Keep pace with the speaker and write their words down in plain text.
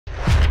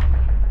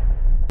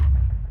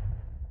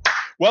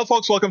Well,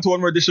 folks, welcome to one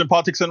more edition of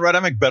Politics and Red.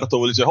 I'm Egberto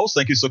Willis, your host.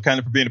 Thank you so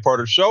kindly for being a part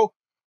of the show.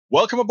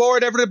 Welcome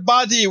aboard,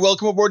 everybody.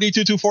 Welcome aboard.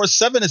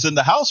 E2247 is in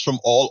the house from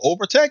all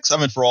over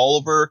Texas. For all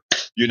over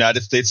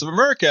United States of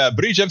America.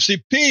 Bridge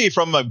FCP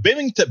from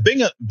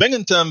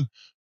Binghamton,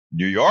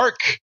 New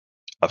York,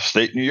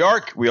 upstate New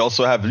York. We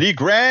also have Lee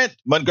Grant,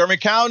 Montgomery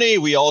County.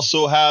 We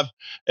also have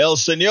El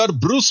Senor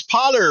Bruce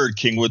Pollard,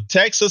 Kingwood,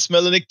 Texas.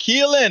 Melanie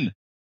Keelan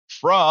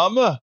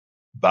from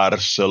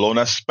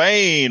Barcelona,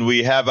 Spain.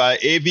 We have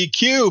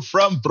AVQ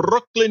from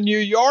Brooklyn, New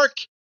York.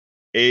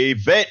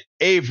 Yvette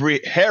Avery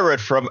Herod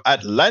from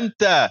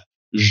Atlanta,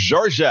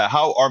 Georgia.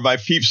 How are my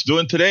peeps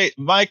doing today?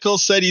 Michael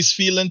said he's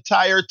feeling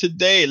tired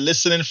today,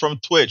 listening from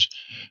Twitch.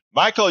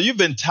 Michael, you've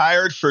been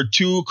tired for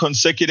 2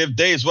 consecutive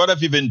days. What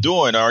have you been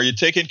doing? Are you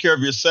taking care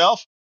of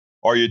yourself?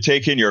 Are you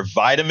taking your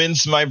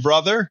vitamins, my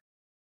brother?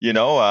 You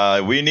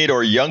know, we need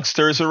our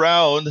youngsters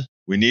around.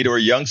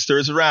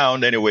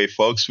 Anyway,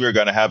 folks, we're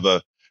going to have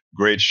a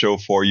great show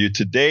for you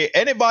today.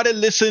 Anybody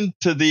listen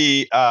to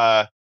the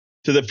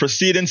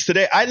proceedings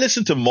today? I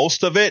listened to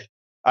most of it.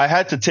 I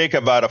had to take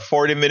about a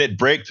 40-minute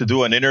break to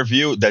do an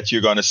interview that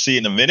you're going to see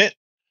in a minute.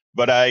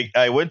 But I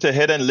went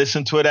ahead and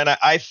listened to it, and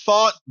I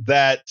thought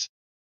that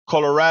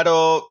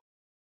Colorado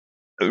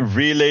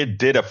really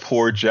did a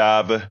poor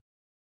job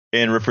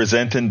in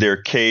representing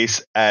their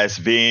case as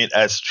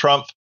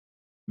Trump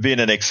being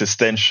an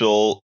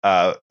existential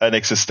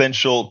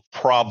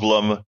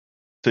problem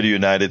to the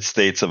United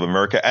States of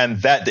America,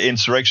 and that the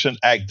Insurrection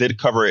Act did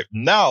cover it.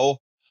 Now,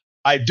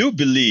 I do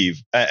believe,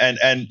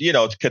 and you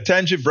know,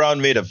 Ketanji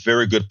Brown made a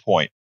very good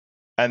point,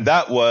 and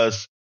that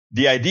was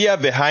the idea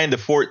behind the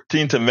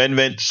 14th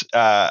Amendment,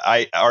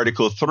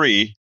 Article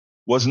 3,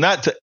 was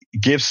not to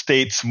give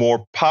states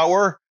more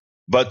power,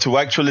 but to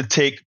actually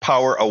take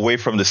power away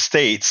from the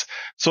states,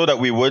 so that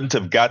we wouldn't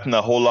have gotten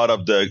a whole lot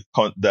of the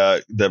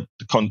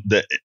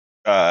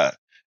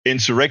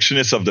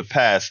insurrectionists of the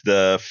past,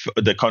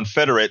 the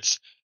Confederates,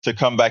 to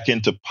come back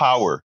into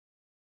power.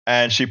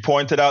 And she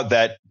pointed out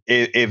that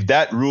if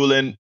that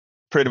ruling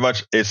pretty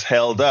much is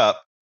held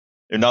up,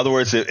 in other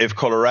words, if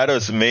Colorado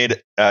is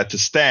made to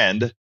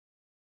stand,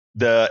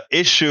 the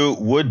issue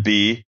would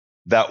be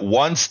that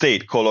one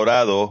state,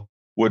 Colorado,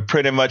 would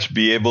pretty much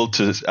be able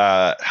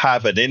to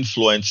have an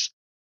influence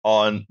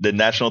on the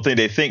national thing.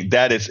 They think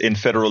that is in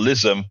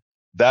federalism.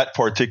 That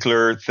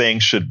particular thing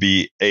should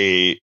be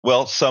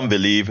some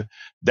believe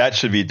that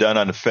should be done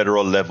on the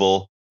federal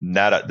level,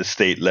 not at the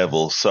state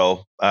level.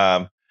 So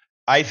I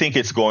think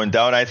it's going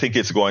down. I think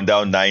it's going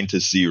down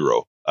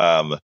 9-0.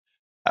 I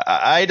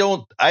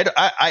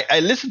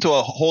listened to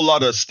a whole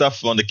lot of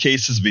stuff on the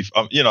cases,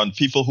 on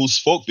people who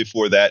spoke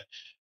before that.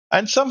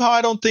 And somehow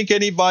I don't think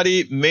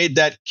anybody made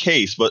that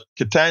case, but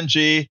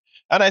Ketanji,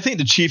 and I think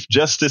the Chief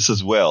Justice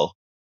as well,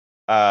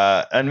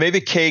 and maybe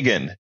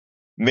Kagan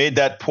made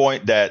that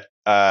point that,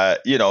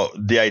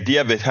 the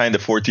idea behind the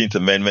 14th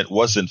Amendment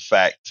was in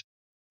fact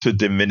to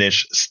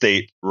diminish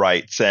state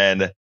rights,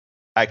 and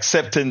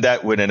accepting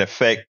that would in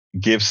effect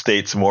give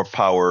states more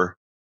power.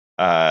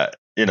 I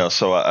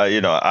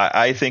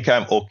think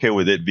I'm okay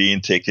with it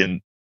being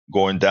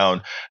going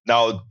down.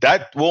 Now,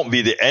 that won't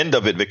be the end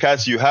of it,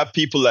 because you have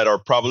people that are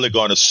probably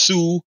going to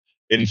sue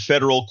in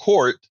federal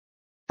court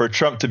for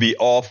Trump to be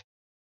off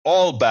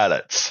all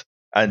ballots.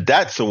 And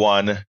that's the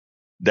one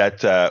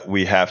that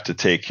we have to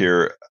take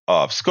care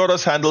of.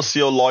 SCOTUS handles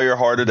CO lawyer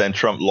harder than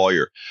Trump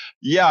lawyer.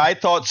 Yeah, I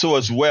thought so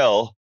as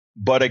well.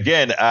 But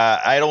again,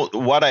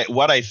 what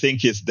I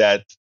think is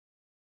that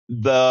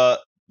the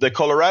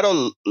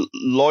Colorado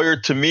lawyer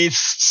to me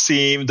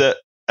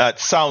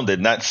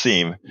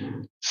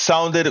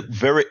sounded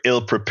very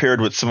ill prepared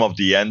with some of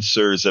the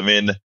answers. I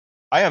mean,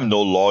 I am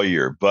no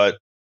lawyer, but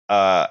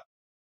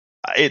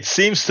it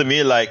seems to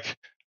me like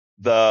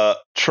the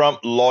Trump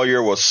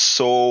lawyer was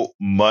so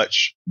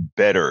much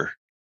better.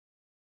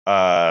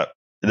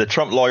 The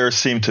Trump lawyer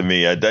seemed to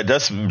me,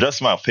 that's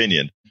just my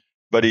opinion,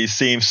 but he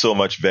seems so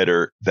much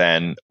better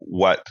than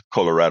what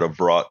Colorado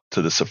brought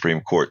to the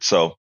Supreme Court.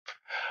 So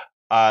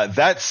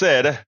that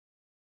said,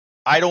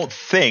 I don't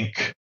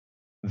think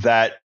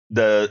that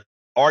the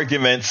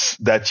arguments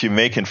that you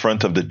make in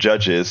front of the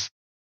judges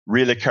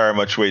really carry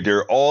much weight. There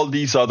are all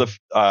these other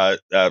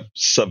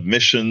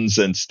submissions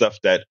and stuff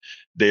that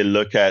they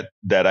look at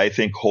that I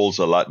think holds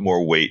a lot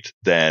more weight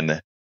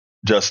than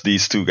just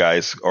these two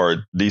guys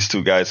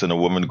and a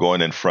woman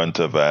going in front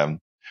of the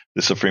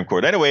Supreme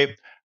Court. Anyway,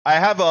 I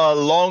have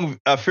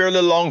a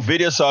fairly long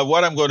video. So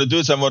what I'm going to do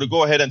is I'm going to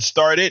go ahead and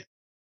start it,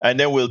 and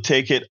then we'll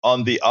take it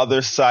on the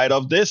other side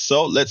of this.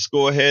 So let's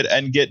go ahead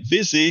and get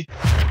busy.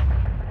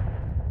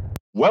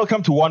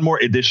 Welcome to one more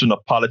edition of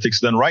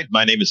Politics Done Right.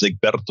 My name is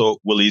Egberto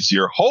Willis,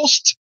 your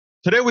host.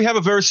 Today we have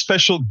a very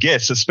special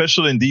guest,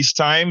 especially in these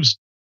times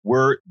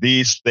where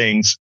these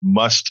things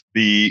must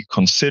be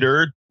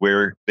considered,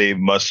 where they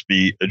must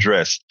be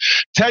addressed.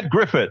 Ted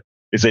Griffith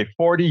is a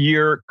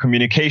 40-year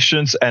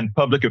communications and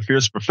public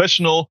affairs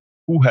professional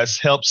who has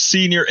helped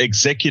senior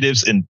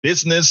executives in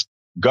business,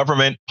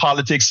 government,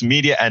 politics,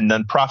 media, and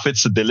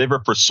nonprofits to deliver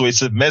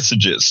persuasive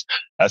messages.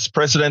 As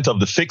president of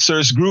the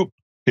Fixers Group,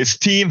 His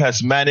team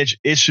has managed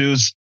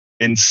issues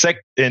in such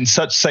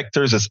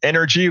sectors as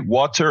energy,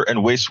 water and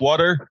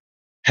wastewater,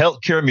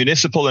 healthcare,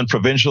 municipal and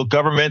provincial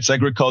governments,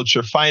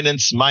 agriculture,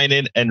 finance,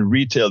 mining, and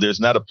retail. There's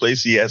not a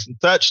place he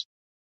hasn't touched.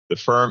 The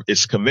firm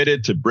is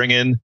committed to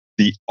bringing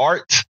the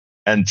art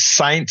and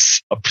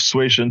science of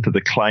persuasion to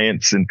the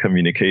clients in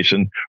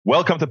communication.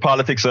 Welcome to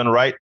Politics Done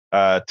Right,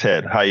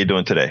 Ted. How are you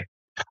doing today?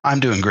 I'm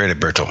doing great,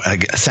 Alberto.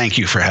 Thank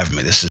you for having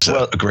me. This is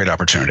a great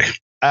opportunity.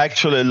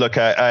 Actually, look,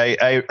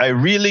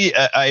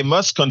 I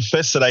must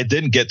confess that I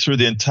didn't get through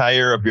the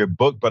entire of your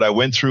book, but I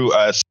went through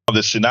some of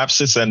the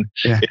synopsis, and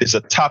it is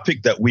a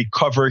topic that we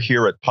cover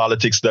here at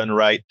Politics Done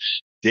Right,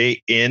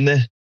 day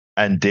in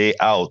and day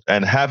out.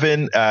 And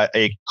having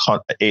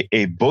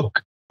a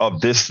book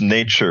of this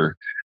nature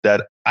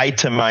that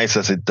itemized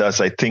as it does,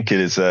 I think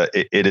it is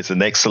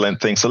an excellent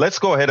thing. So let's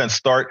go ahead and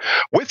start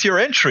with your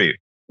entry.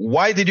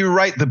 Why did you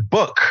write the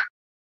book?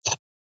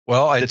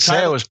 Well, I'd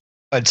say it was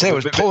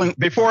pulling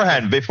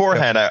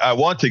beforehand. I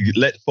want to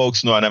let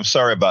folks know, and I'm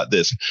sorry about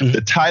this. Mm-hmm.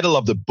 The title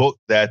of the book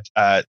that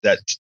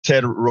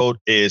Ted wrote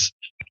is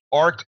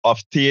 "Arc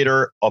of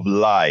Theater of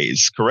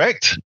Lies."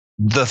 Correct?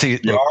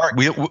 Theater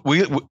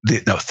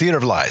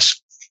of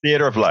Lies.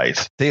 Theater of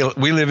Lies.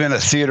 We live in a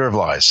theater of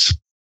lies.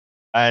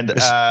 And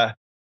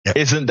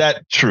isn't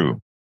that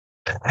true?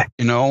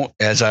 You know,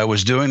 as I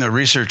was doing the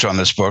research on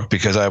this book,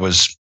 because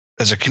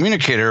as a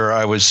communicator,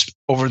 I was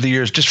over the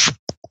years just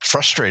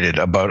frustrated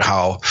about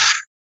how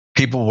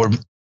people were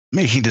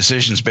making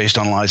decisions based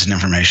on lies and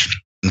information,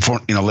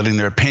 and letting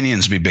their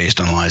opinions be based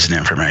on lies and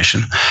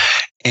information.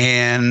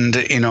 And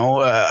this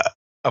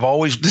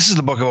is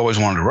the book I've always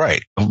wanted to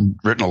write. I've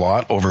written a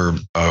lot over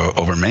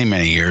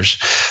many years,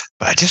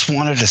 but I just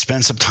wanted to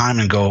spend some time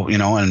and go,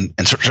 and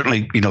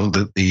certainly,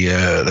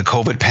 the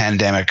COVID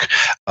pandemic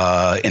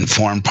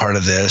informed part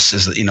of this.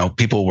 Is that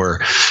people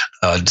were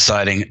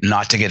deciding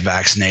not to get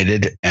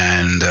vaccinated,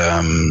 and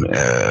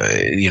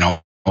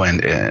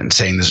and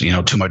saying this,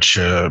 too much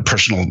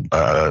personal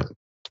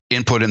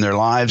input in their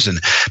lives,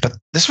 but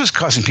this was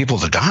causing people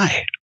to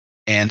die,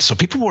 and so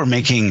people were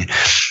making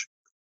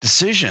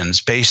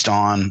decisions based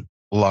on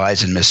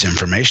lies and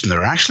misinformation that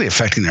are actually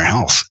affecting their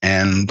health.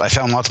 And I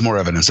found lots more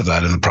evidence of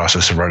that in the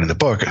process of writing the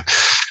book.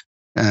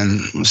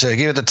 And so I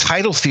gave it the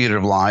title Theater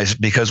of Lies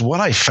because what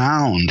I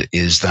found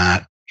is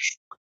that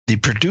the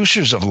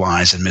producers of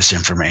lies and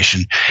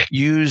misinformation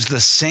use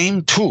the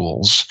same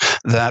tools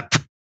that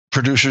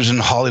producers in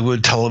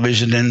Hollywood,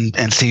 television,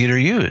 and theater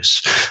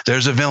use.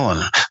 There's a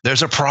villain.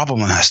 There's a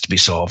problem that has to be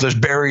solved. There's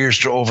barriers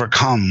to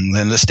overcome.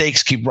 Then the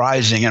stakes keep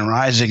rising and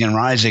rising and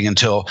rising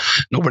until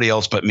nobody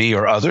else but me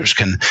or others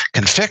can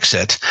fix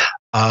it.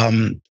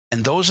 And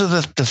those are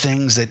the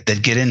things that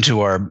get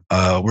into our,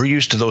 we're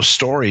used to those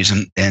stories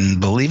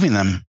and believing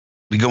them.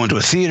 We go into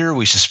a theater,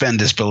 we suspend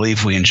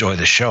disbelief, we enjoy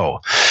the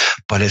show.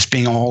 But it's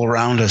being all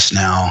around us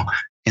now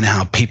in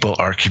how people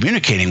are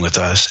communicating with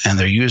us, and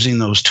they're using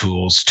those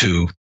tools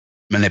to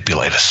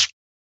manipulate us.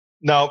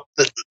 Now,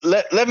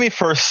 let me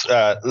first,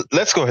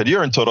 let's go ahead.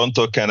 You're in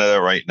Toronto, Canada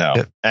right now.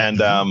 Yep. And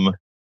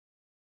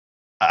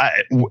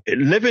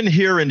living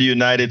here in the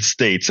United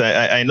States,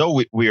 I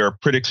know we are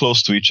pretty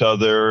close to each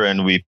other,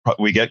 and we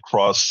get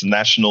cross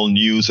national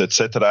news,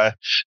 etc.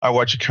 I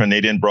watch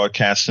Canadian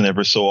broadcasting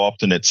ever so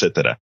often,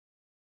 etc.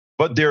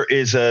 But there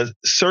is a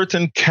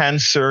certain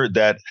cancer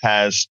that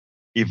has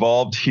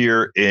evolved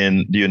here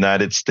in the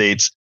United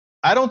States.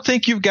 I don't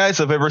think you guys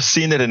have ever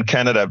seen it in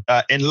Canada.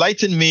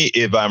 Enlighten me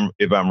if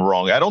I'm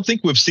wrong. I don't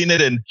think we've seen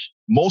it in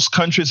most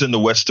countries in the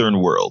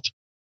Western world.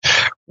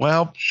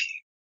 Well,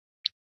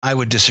 I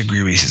would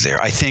disagree with you there.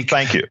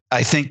 Thank you.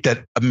 I think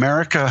that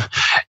America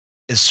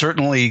is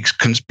certainly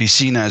can be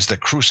seen as the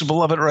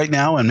crucible of it right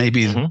now, and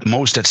maybe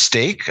most at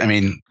stake. I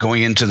mean,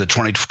 going into the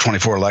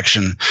 2024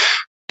 election,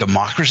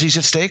 democracy's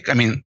at stake. I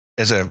mean,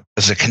 as a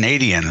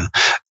Canadian,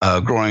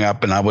 growing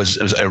up, and I was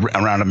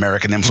around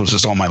American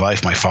influences all my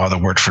life. My father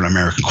worked for an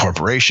American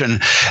corporation,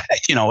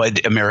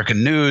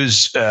 American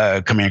news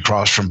coming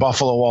across from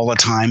Buffalo all the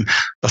time.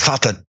 The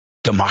thought that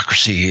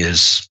democracy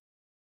is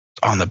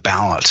on the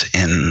ballot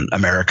in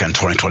America in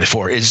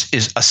 2024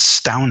 is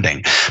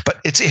astounding.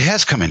 But it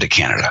has come into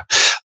Canada.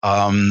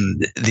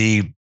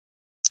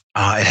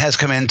 It has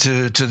come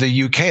into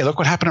the UK. Look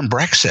what happened in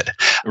Brexit,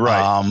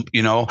 right?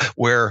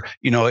 Where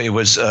it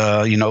was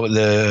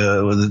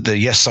the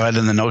yes side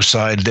and the no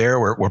side there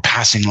were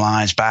passing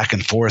lines back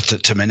and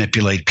forth to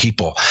manipulate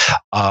people.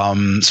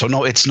 So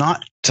no, it's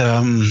not.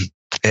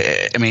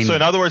 I mean, so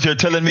in other words, you're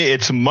telling me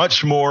it's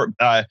much more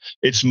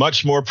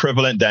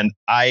prevalent than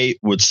I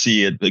would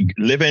see it.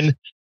 Living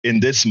in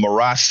this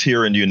morass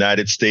here in the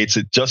United States,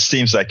 it just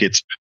seems like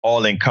it's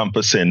all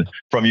encompassing.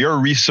 From your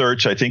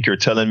research, I think you're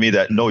telling me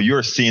that no,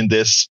 you're seeing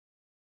this,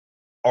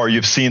 or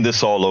you've seen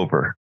this all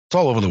over. It's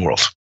all over the world.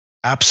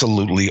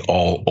 Absolutely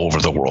all over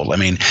the world. I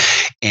mean,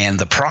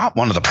 and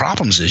one of the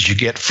problems is you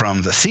get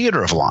from the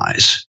theater of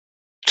lies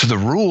to the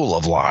rule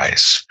of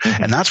lies.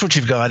 Mm-hmm. And that's what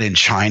you've got in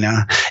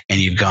China, and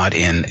you've got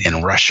in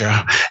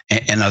Russia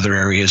and other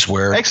areas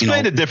where...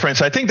 Explain the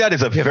difference. I think that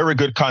is a very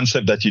good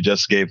concept that you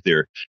just gave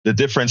there. The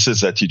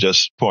differences that you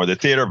just pointed.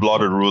 The theater of law,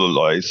 the rule of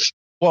lies.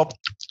 Well,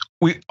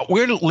 we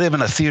live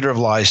in a theater of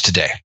lies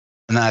today.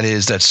 And that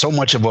is that so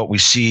much of what we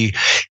see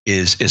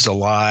is a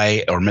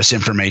lie or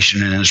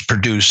misinformation, and is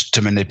produced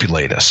to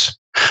manipulate us.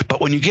 But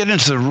when you get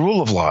into the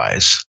rule of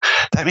lies,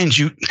 that means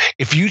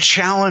if you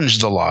challenge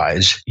the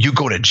lies, you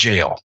go to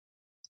jail.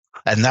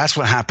 And that's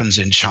what happens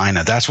in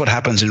China. That's what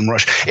happens in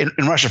Russia.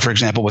 In Russia, for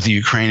example, with the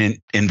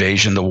Ukrainian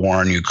invasion, the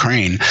war in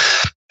Ukraine,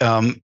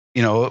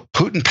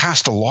 Putin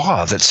passed a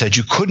law that said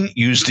you couldn't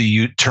use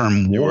the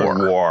term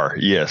war. War.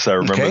 Yes, I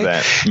remember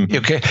that. Mm-hmm.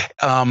 Okay.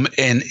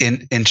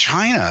 In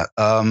China,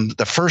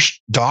 the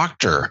first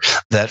doctor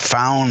that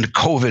found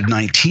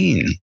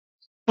COVID-19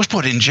 was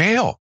put in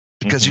jail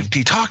because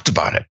he talked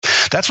about it.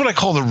 That's what I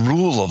call the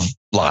rule of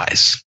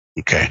lies.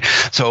 Okay.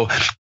 So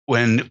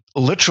when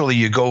literally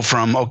you go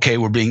from, okay,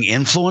 we're being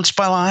influenced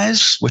by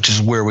lies, which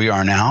is where we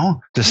are now,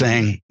 to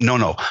saying,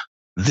 no,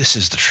 this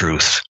is the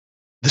truth.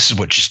 This is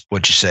what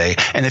you say.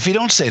 And if you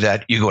don't say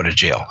that, you go to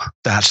jail.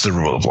 That's the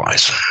rule of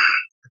lies.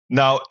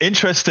 Now,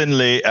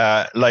 interestingly,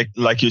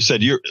 like you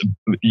said,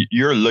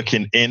 you're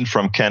looking in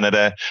from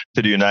Canada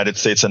to the United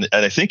States. And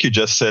I think you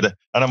just said,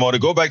 and I'm going to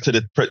go back to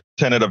the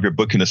tenet of your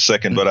book in a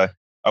second, but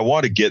I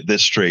want to get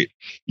this straight.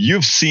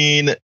 You've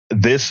seen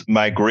this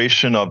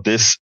migration of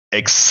this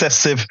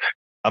excessive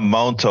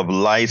amount of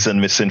lies and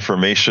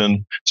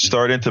misinformation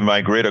starting to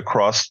migrate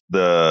across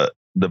the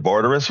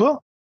border as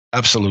well?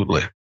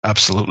 Absolutely. And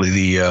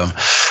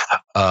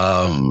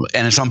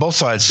it's on both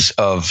sides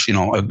of,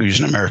 I'll use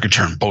an American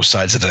term, both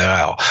sides of the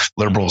aisle,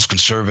 liberals,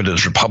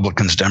 conservatives,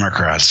 Republicans,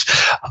 Democrats.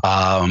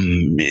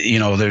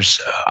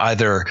 There's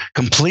either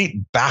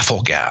complete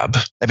baffle gab.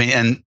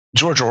 And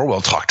George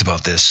Orwell talked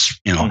about this,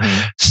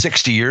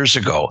 60 years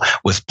ago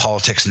with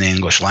Politics in the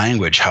English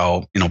Language,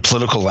 how,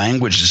 political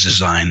language is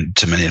designed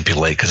to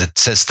manipulate because it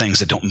says things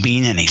that don't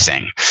mean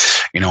anything.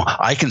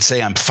 I can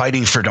say I'm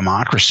fighting for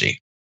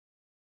democracy.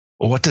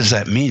 Well, what does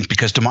that mean?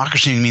 Because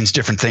democracy means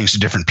different things to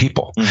different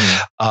people.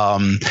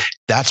 Mm-hmm.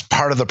 That's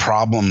part of the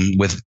problem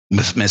with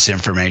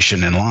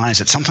misinformation and lies.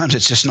 That sometimes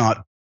it's just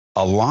not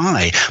a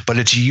lie, but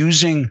it's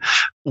using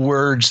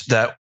words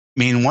that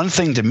mean one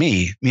thing to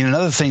me, mean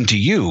another thing to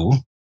you.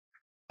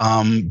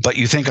 But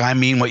you think I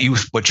mean what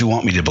you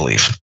want me to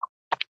believe.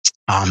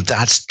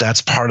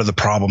 That's part of the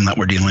problem that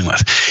we're dealing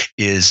with,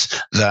 is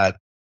that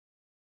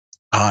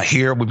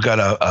here we've got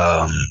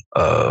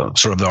a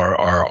sort of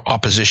our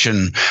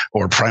opposition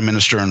or prime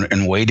minister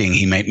in waiting.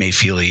 He may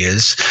feel he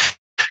is,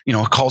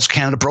 calls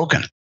Canada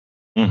broken.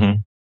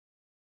 Mm-hmm.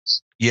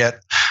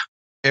 Yet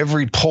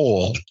every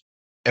poll,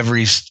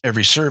 every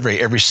survey,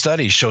 every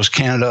study shows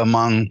Canada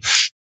among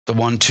the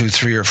 1, 2,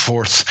 3, or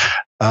 4th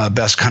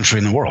best country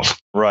in the world.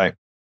 Right.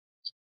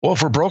 Well,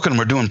 if we're broken,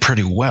 we're doing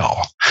pretty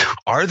well.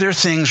 Are there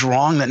things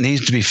wrong that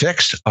needs to be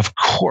fixed? Of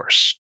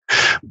course.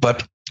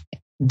 But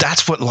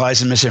that's what lies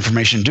and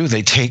misinformation do.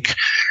 They take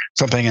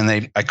something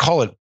and I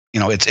call it,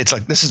 it's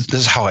like, this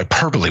is how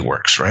hyperbole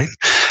works, right?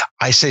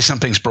 I say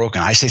something's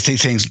broken. I say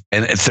things,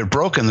 and if they're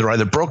broken, they're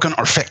either broken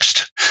or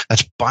fixed.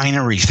 That's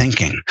binary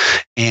thinking.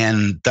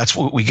 And that's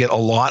what we get a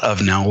lot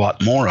of now, a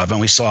lot more of.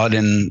 And we saw it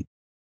in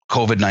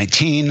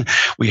COVID-19.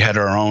 We had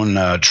our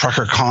own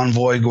trucker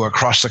convoy go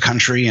across the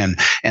country and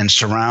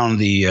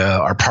surround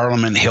our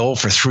Parliament Hill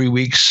for 3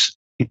 weeks.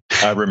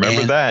 I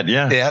remember that.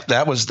 Yeah,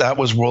 that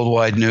was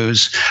worldwide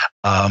news.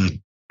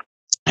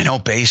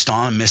 Based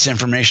on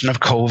misinformation of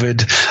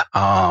COVID,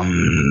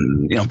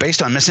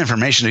 based on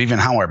misinformation of even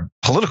how our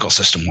political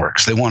system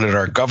works. They wanted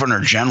our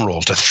governor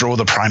general to throw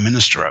the prime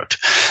minister out,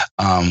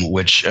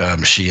 which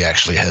she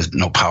actually has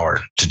no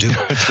power to do.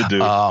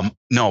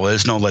 No,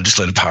 there's no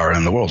legislative power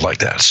in the world like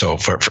that. So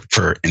for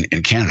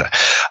in Canada,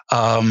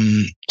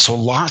 so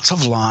lots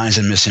of lies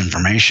and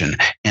misinformation,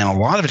 and a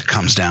lot of it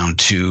comes down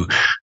to,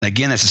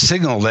 again, it's a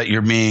signal that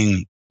you're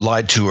being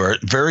lied to, or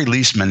at very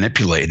least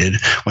manipulated,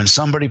 when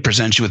somebody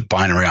presents you with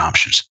binary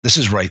options. This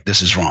is right,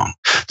 this is wrong.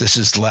 This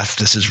is left,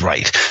 this is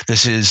right.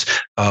 This is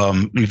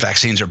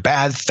vaccines are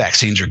bad,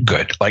 vaccines are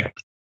good.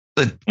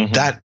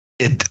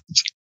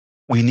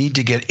 We need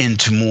to get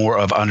into more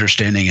of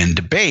understanding and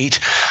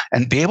debate,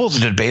 and be able to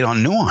debate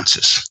on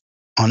nuances,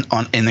 on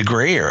in the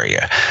gray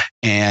area.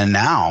 And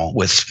now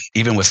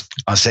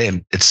I'll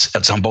say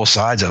it's on both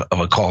sides of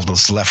a call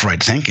this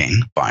left-right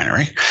thinking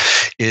binary,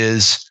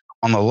 is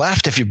on the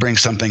left, if you bring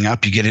something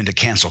up, you get into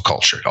cancel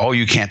culture. Oh,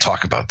 you can't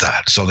talk about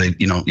that. So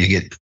you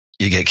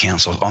get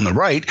canceled. On the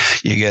right,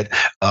 you get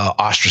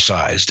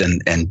ostracized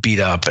and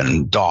beat up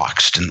and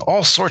doxxed, and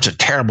all sorts of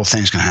terrible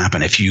things can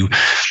happen if you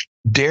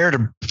dare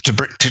to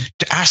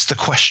ask the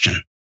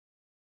question.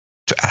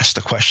 To ask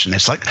the question.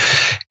 It's like,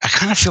 I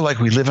kind of feel like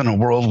we live in a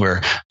world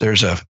where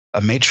there's a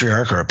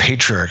matriarch or a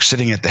patriarch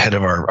sitting at the head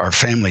of our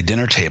family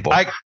dinner table.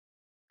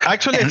 I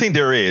think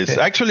there is.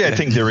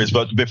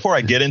 But before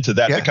I get into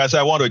that, because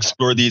I want to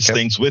explore these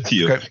things with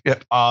you.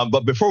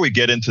 But before we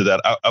get into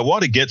that, I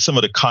want to get some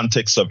of the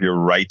context of your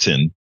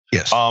writing.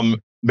 Yes.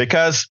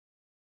 Because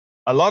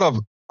a lot of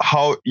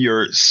how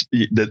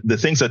the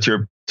things that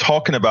you're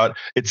talking about,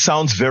 it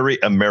sounds very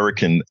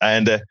American.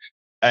 And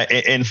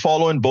in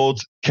following both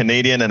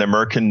Canadian and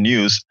American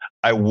news,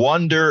 I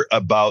wonder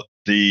about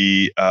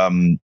the,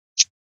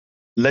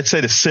 let's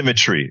say, the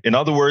symmetry. In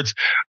other words,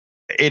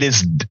 it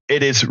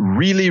is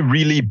really,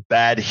 really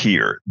bad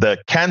here. The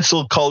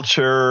cancel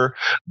culture,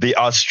 the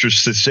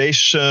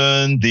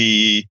ostracization,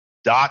 the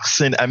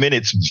doxing. I mean,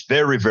 it's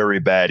very, very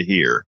bad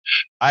here.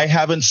 I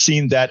haven't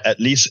seen that at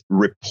least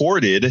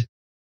reported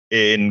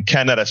in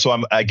Canada.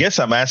 So I guess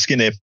I'm asking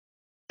if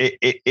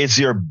is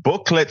your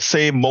book, let's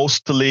say,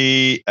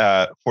 mostly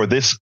for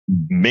this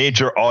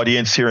major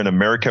audience here in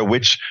America,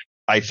 which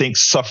I think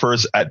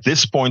suffers at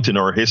this point in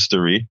our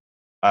history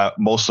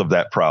most of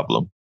that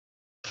problem?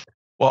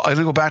 Well, I'm going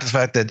to go back to the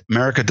fact that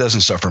America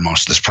doesn't suffer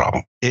most of this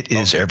problem. It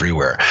is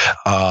everywhere.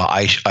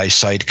 I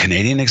cite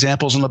Canadian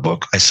examples in the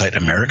book. I cite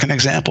American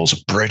examples,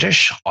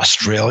 British,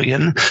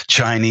 Australian,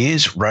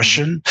 Chinese,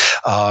 Russian,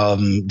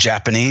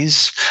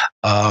 Japanese.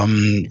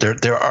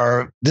 There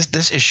are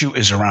this issue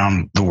is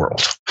around the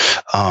world.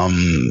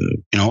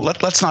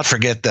 Let's not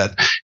forget that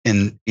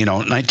in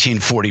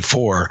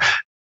 1944,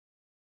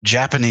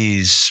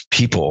 Japanese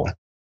people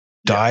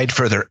died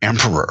for their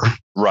emperor,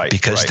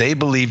 because they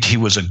believed he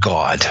was a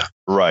god.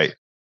 Right.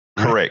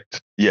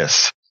 Correct.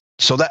 Yes.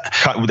 So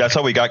that's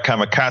how we got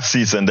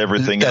kamikazes and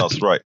everything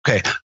else. Right.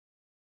 Okay.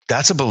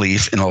 That's a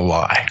belief in a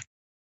lie.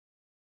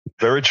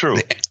 Very true.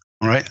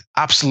 Right.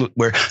 Absolute.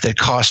 Where that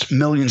cost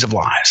millions of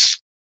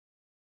lives.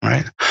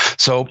 Right.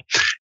 So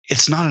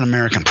it's not an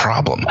American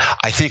problem.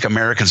 I think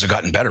Americans have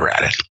gotten better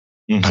at it.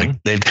 Mm-hmm.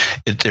 Like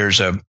there's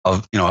a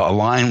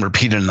line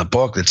repeated in the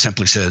book that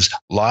simply says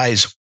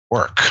lies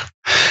work.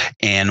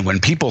 And when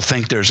people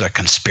think there's a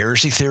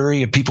conspiracy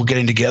theory of people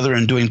getting together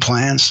and doing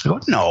plans, they go,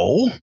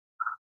 no,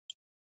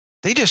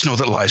 they just know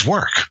that lies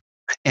work.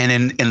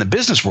 And in the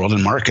business world,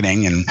 in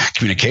marketing and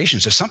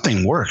communications, if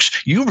something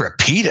works, you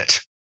repeat it.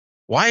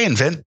 Why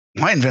invent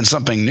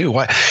something new?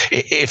 Why,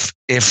 if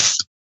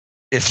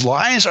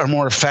lies are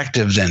more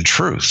effective than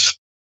truth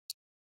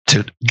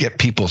to get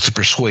people to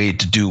persuade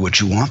to do what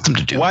you want them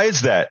to do? Why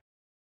is that?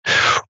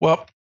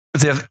 Well,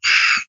 the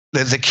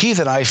key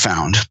that I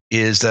found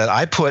is that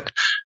I put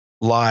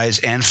lies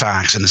and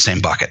facts in the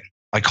same bucket.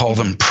 I call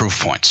them proof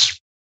points.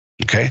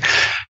 Okay.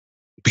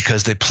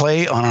 Because they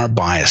play on our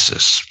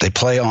biases. They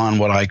play on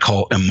what I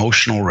call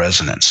emotional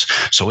resonance.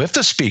 So if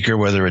the speaker,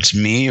 whether it's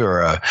me or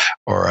a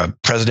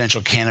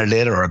presidential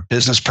candidate or a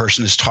business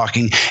person, is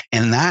talking,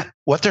 and that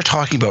what they're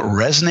talking about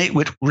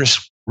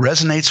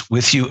resonates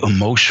with you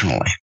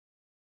emotionally,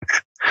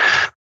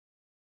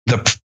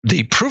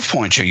 the proof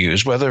points you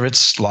use, whether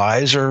it's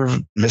lies or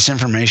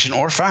misinformation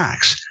or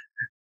facts,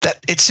 that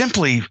it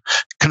simply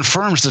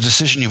confirms the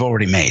decision you've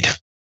already made.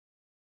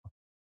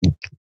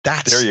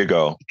 That's there you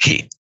go.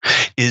 Key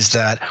is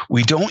that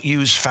we don't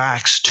use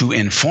facts to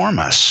inform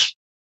us.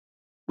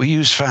 We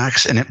use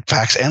facts and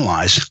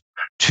lies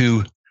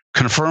to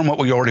confirm what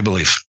we already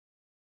believe.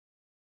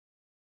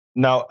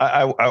 Now,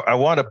 I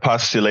want to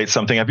postulate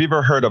something. Have you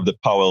ever heard of the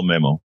Powell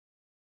memo?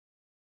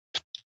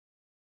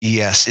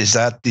 Yes. Is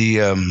that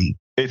the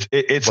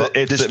It's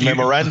a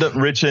memorandum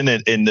written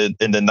in the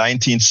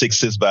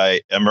 1960s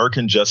by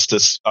American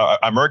justice.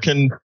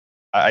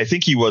 I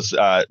think he was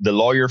the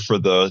lawyer for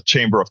the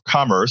Chamber of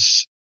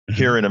Commerce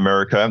here in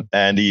America,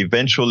 and he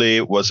eventually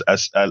was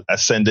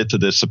ascended to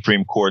the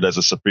Supreme Court as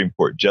a Supreme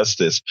Court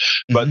justice.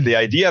 But the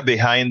idea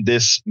behind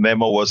this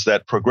memo was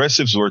that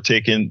progressives were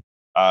taking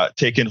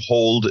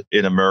hold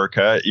in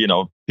America.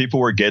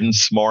 People were getting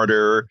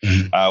smarter,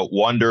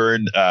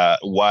 wondering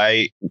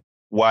why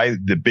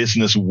the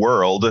business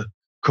world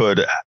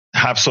could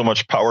have so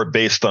much power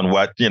based on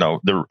what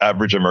the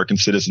average American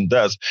citizen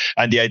does.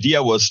 And the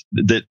idea was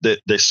that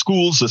the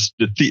schools,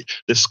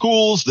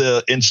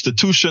 the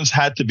institutions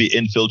had to be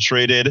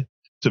infiltrated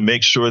to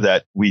make sure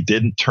that we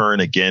didn't turn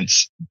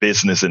against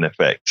business in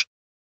effect.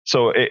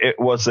 So it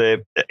was a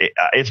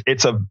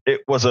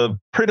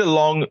pretty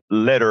long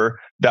letter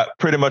that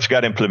pretty much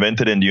got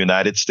implemented in the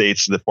United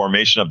States. The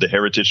formation of the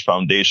Heritage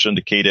Foundation,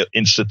 the Cato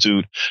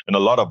Institute, and a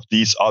lot of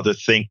these other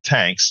think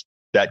tanks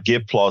that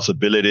give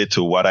plausibility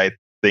to what I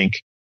think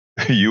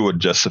you would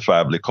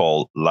justifiably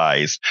call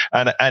lies.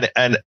 And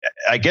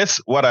I guess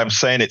what I'm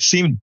saying, it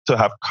seemed to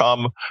have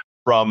come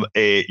from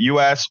you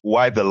asked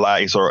why the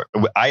lies, or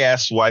I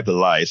asked why the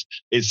lies.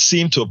 It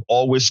seemed to have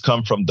always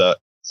come from the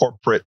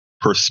corporate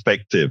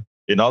perspective.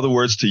 In other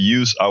words, to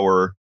use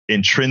our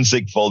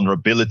intrinsic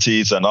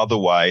vulnerabilities and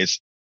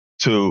otherwise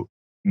to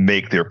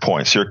make their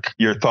points.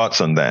 Your thoughts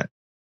on that?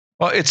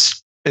 Well,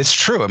 it's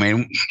true. I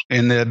mean,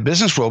 in the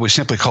business world, we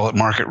simply call it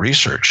market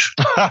research.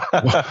 What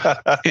are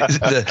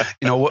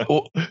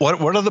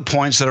the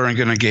points that are going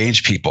to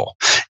engage people?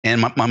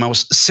 And my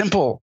most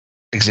simple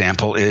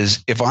example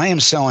is if I am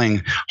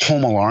selling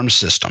home alarm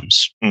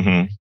systems,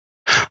 I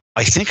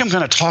think I'm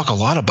going to talk a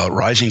lot about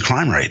rising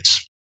crime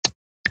rates.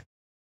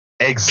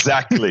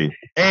 Exactly.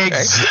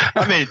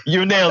 I mean,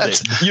 you nailed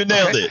it. You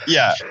nailed it.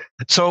 Yeah.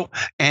 So,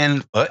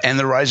 and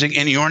they're rising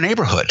in your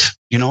neighborhood.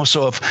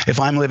 So if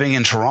I'm living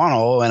in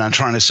Toronto and I'm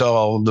trying to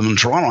sell them in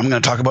Toronto, I'm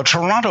going to talk about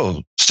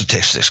Toronto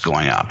statistics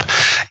going up,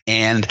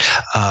 and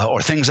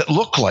or things that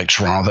look like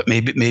Toronto that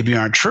maybe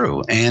aren't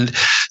true. And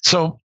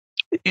so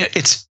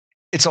it's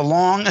a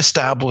long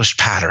established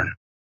pattern.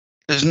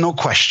 There's no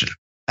question.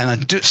 And I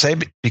do say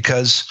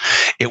because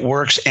it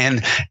works,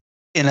 and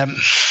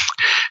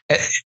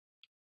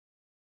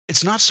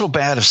it's not so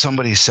bad if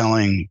somebody's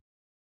selling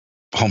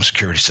home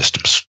security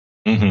systems.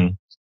 Mm-hmm.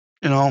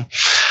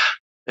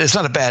 It's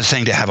not a bad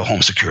thing to have a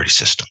home security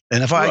system.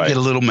 And if I get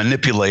a little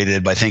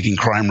manipulated by thinking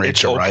crime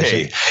rates are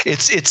rising,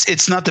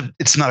 it's not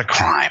a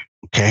crime.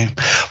 Okay.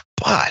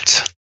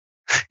 But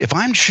if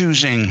I'm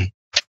choosing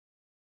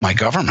my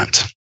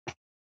government,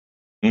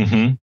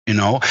 mm-hmm.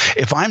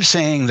 If I'm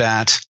saying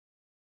that,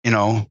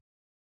 I'm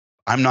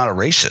not a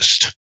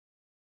racist,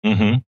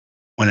 mm-hmm.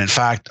 when in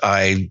fact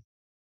I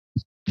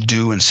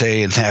do and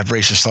say and have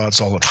racist thoughts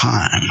all the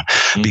time,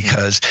 mm-hmm.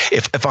 because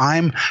if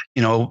I'm,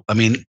 it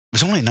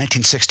was only in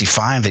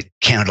 1965 that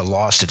Canada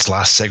lost its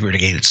last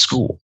segregated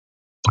school.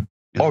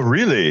 Oh,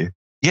 really?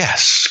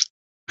 Yes.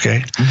 Okay.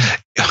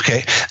 Mm-hmm.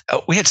 Okay.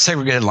 We had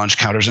segregated lunch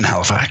counters in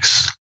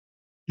Halifax,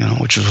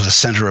 which was the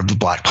center of the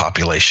black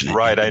population.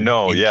 Right. I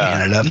know. Yeah.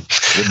 Canada.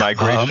 The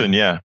migration.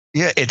 Yeah.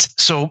 Yeah. It's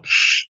so,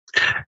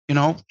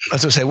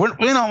 as I say, we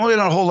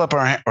don't hold up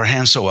our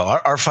hands so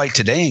well. Our fight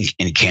today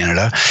in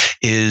Canada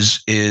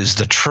is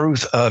the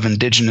truth of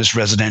Indigenous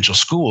residential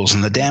schools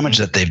and the damage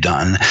that they've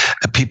done.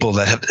 People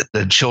that have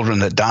the children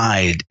that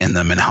died in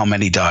them, and how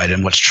many died,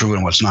 and what's true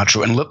and what's not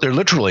true. And they're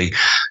literally,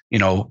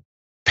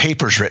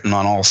 papers written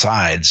on all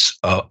sides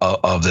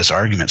of this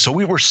argument. So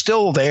we were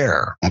still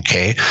there,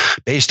 okay,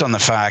 based on the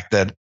fact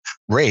that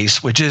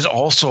race, which is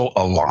also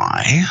a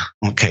lie,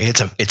 okay,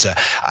 it's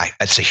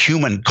a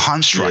human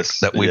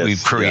construct that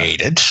we've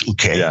created,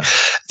 okay,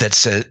 that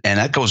says, and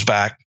that goes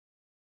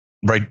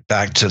right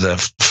back to the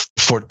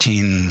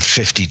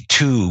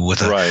 1452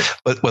 with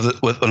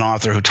an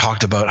author who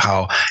talked about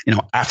how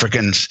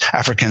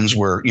Africans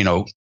were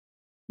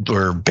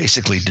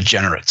basically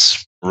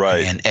degenerates,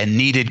 right, and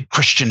needed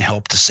Christian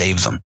help to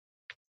save them.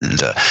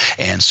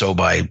 And so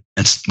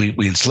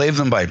we enslaved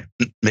them by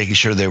making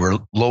sure they were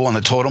low on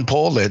the totem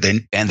pole, they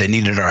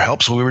needed our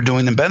help, so we were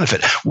doing them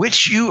benefit,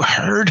 which you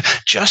heard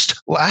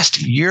just last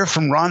year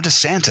from Ron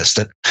DeSantis,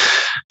 that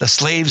the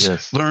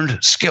slaves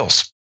learned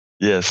skills.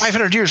 Yes.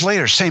 500 years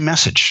later, same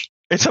message.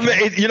 It's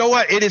amazing. You know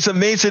what? It is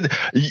amazing.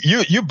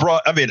 You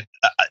brought,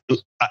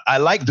 I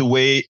like the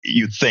way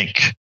you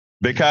think,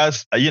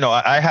 because,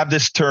 I have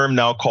this term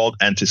now called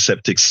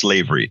antiseptic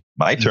slavery.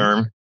 My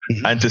term.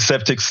 Mm-hmm.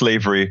 Antiseptic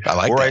slavery. I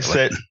like where I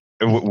said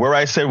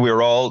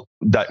we're all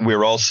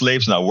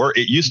slaves now.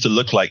 It used to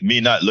look like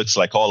me, now it looks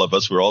like all of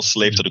us. We're all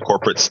slaves to the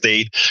corporate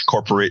state,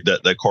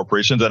 the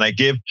corporations. And I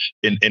give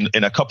in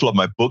a couple of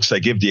my books, I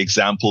give the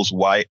examples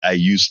why I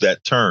use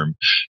that term.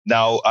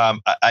 Now,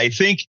 I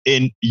think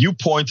in you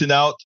pointing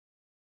out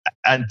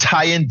and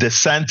tying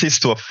DeSantis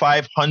to a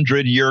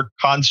 500-year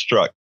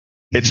construct,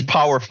 it's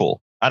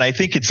powerful. And I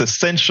think it's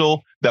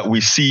essential that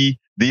we see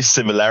these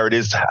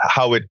similarities,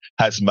 how it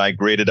has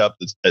migrated up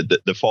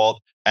the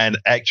fault, and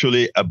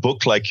actually a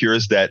book like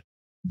yours that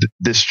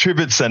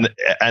distributes and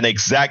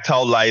exact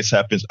how lies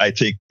happens. I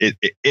think it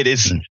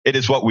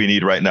is what we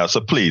need right now.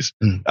 So please,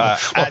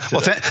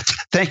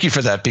 thank you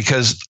for that,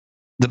 because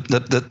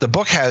the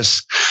book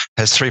has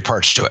 3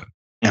 parts to it,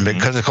 and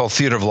because it's called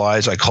Theater of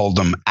Lies, I called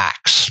them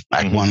acts: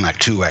 Act 1,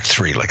 Act 2, Act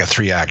 3, like a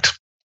 3-act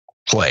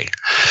play.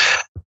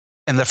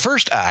 And the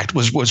first act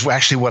was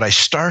actually what I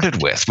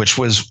started with, which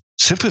was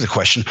simply the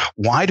question: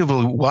 why do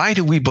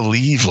we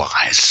believe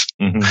lies,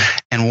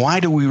 and why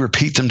do we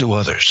repeat them to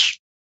others?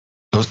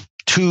 Those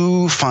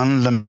 2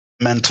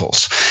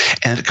 fundamentals.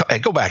 And I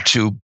go back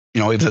to,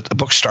 the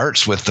book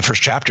starts with the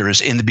first chapter is,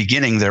 in the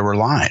beginning there were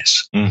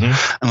lies. And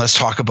let's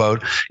talk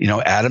about,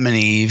 Adam and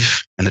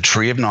Eve and the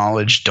tree of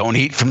knowledge. Don't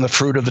eat from the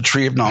fruit of the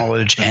tree of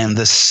knowledge. And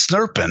the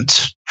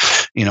serpent,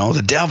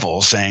 the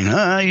devil, saying,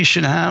 you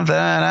should have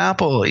that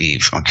apple,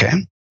 Eve. Okay.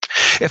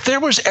 If there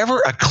was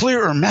ever a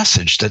clearer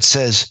message that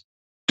says,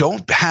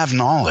 don't have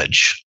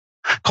knowledge,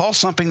 call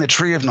something the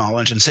tree of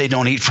knowledge and say,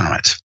 don't eat from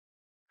it.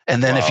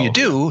 And then if you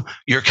do,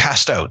 you're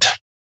cast out.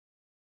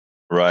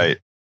 Right.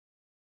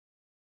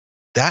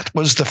 That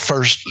was the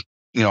first,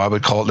 I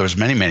would call it, there's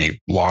many, many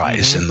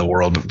lies in the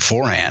world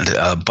beforehand,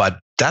 but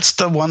that's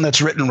the one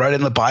that's written right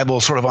in the Bible,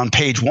 sort of on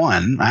page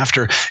 1.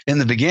 After, in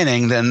the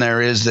beginning, then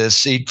there is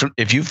this: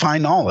 if you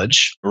find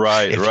knowledge,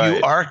 if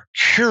you are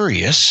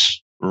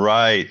curious,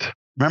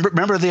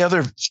 Remember the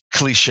other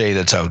cliche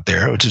that's out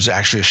there, which is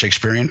actually a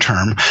Shakespearean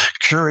term: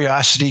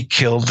 curiosity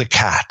killed the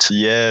cat.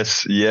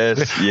 Yes.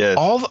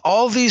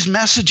 All these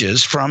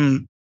messages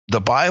from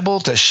the Bible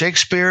to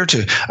Shakespeare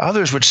to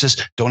others, which says,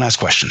 don't ask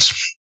questions.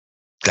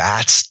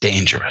 That's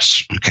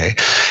dangerous. Okay.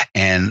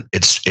 And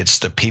it's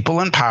the people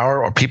in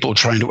power, or people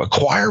trying to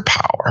acquire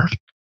power,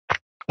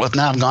 well,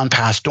 now I've gone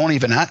past,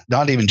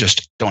 not even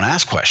just don't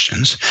ask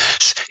questions.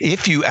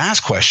 if you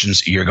ask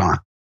questions, you're gone.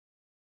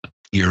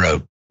 You're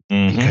out.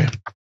 Okay.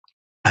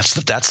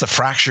 That's the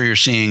fracture you're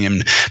seeing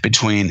in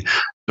between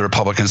the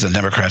Republicans and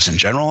Democrats in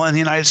general in the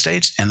United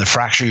States, and the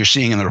fracture you're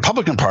seeing in the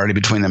Republican Party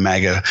between the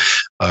MAGA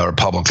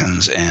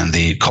Republicans and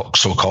the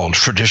so-called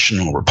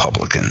traditional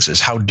Republicans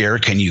is how dare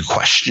can you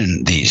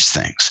question these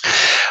things?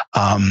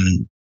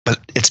 But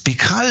it's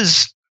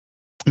because,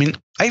 I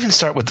even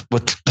start with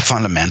the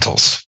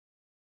fundamentals,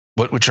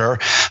 which are,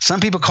 some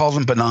people call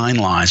them benign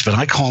lies, but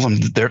I call them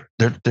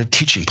they're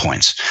teaching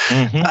points.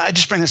 I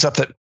just bring this up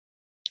that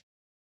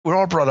we're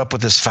all brought up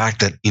with this fact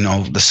that,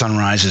 the sun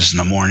rises in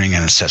the morning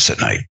and it sets at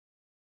night.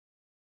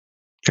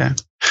 Okay.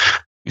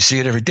 You see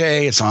it every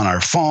day. It's on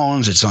our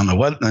phones. It's on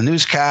the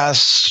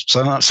newscasts.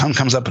 Sun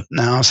comes up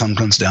now, sun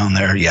comes down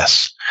there.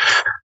 Yes.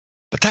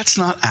 But that's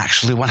not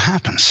actually what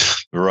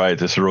happens.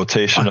 Right. It's a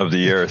rotation of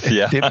the earth.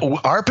 Yeah.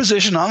 Our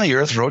position on the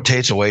earth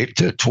rotates away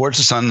towards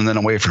the sun and then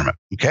away from it.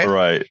 Okay.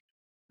 Right.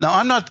 Now,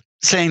 I'm not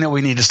saying that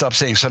we need to stop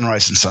saying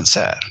sunrise and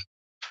sunset,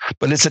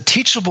 but it's a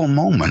teachable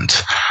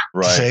moment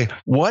to say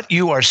what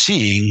you are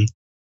seeing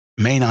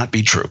may not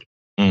be true.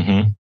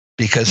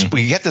 Because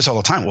we get this all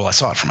the time. Well, I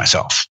saw it for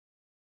myself.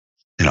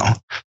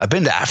 I've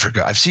been to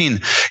Africa. I've seen,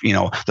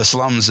 the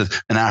slums in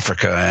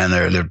Africa, and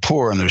they're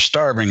poor and they're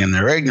starving and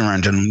they're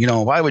ignorant. And,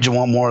 why would you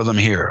want more of them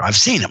here? I've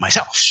seen it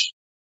myself.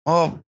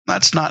 Well,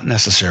 that's not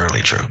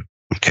necessarily true.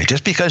 Okay.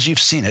 Just because you've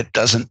seen it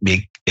doesn't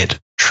make it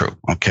true.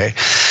 Okay.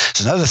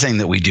 So another thing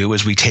that we do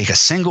is we take a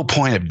single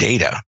point of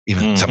data,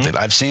 even something that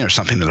I've seen or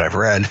something that I've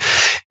read,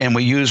 and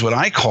we use what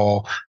I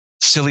call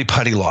silly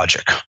putty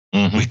logic.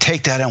 We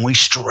take that and we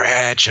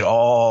stretch it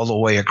all the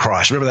way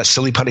across. Remember that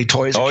silly putty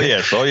toys? Oh,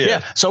 yes. Oh,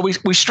 yeah. So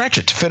we stretch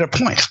it to fit a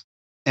point.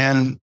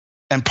 And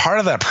part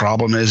of that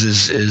problem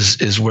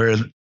is where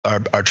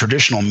our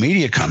traditional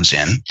media comes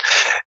in.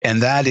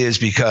 And that is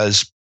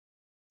because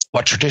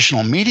what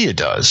traditional media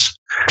does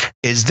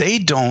is they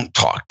don't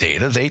talk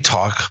data, they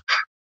talk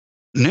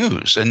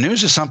news. And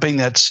news is something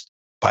that's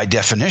by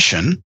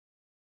definition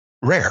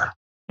rare.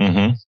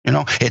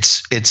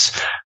 It's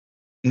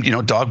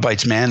dog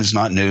bites man is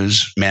not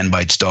news. Man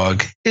bites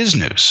dog is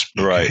news.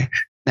 Right.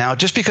 Now,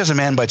 just because a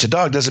man bites a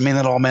dog doesn't mean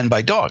that all men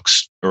bite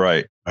dogs.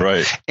 Right.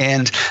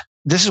 And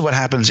this is what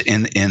happens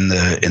in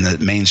the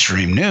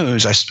mainstream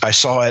news. I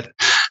saw it,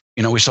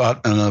 we saw it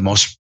in the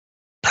most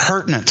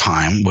pertinent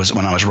time was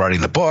when I was writing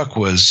the book,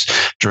 was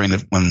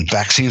when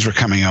vaccines were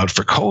coming out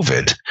for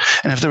COVID.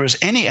 And if there was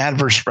any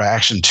adverse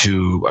reaction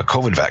to a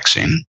COVID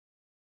vaccine,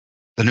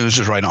 the news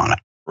was right on it.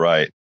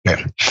 Right.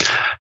 Okay.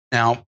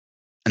 Now,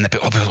 and the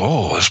people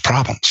go, there's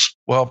problems.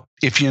 Well,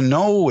 if you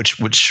know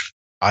which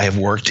I have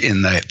worked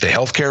in the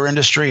healthcare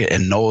industry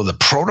and know the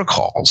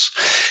protocols,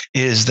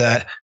 is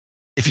that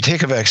if you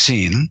take a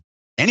vaccine,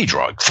 any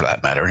drug for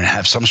that matter, and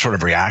have some sort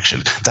of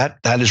reaction, that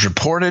is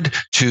reported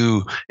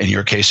to, in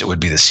your case, it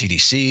would be the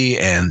CDC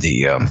and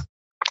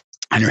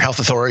and your health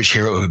authorities.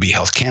 Here it would be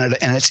Health Canada,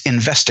 and it's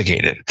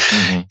investigated.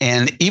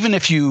 And even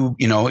if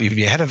if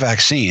you had a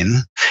vaccine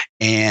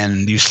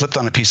and you slipped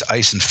on a piece of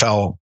ice and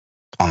fell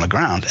on the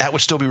ground, that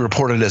would still be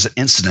reported as an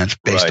incident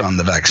based on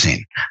the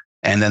vaccine.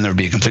 And then there would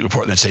be a complete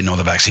report that say, no,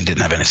 the vaccine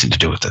didn't have anything to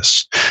do with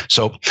this.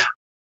 So,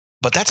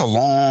 but that's a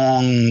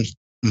long,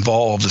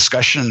 involved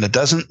discussion that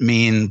doesn't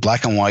mean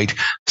black and white.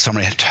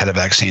 Somebody had a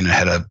vaccine and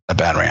had a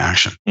bad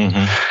reaction.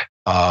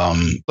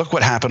 Look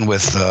what happened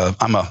with,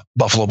 I'm a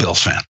Buffalo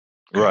Bills fan.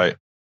 Right.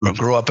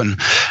 Grew up in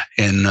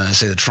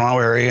say the Toronto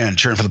area, and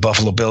cheering for the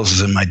Buffalo Bills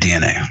is in my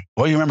DNA.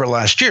 Well, you remember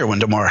last year when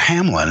Damar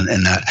Hamlin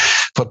in that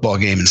football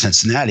game in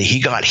Cincinnati,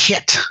 he got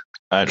hit.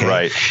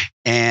 Right.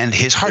 And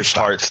his heart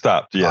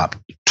stopped. Yeah.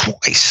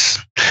 Twice.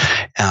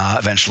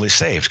 Eventually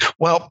saved.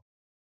 Well,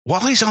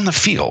 while he's on the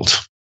field,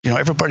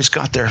 everybody's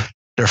got their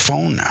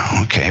phone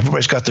now. Okay.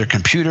 Everybody's got their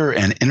computer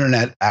and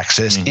internet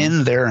access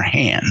in their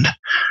hand.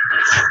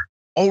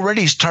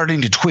 Already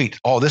starting to tweet,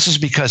 this is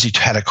because he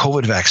had a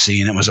COVID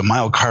vaccine. It was a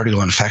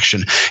myocardial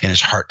infection in his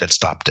heart that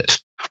stopped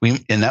it.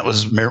 And that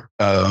was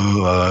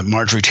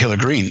Marjorie Taylor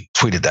Greene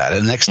tweeted that.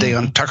 And the next day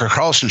on Tucker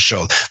Carlson's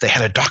show, they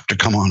had a doctor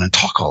come on and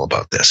talk all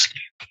about this.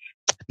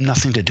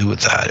 Nothing to do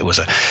with that. It was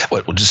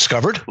what was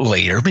discovered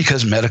later,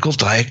 because medical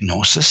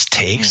diagnosis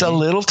takes a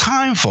little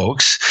time,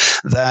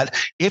 folks, that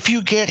if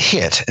you get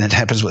hit, and it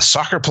happens with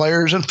soccer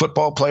players and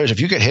football players,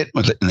 if you get hit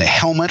in the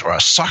helmet or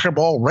a soccer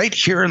ball right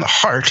here in the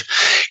heart,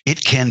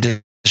 it can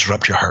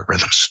disrupt your heart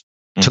rhythms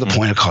to the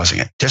point of causing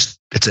it. Just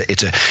it's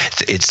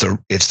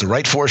the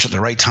right force at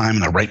the right time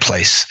in the right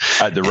place.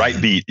 At the right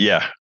beat,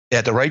 yeah.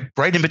 At the right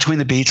in between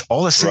the beats,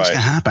 all these things can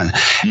happen.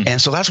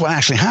 And so that's what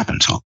actually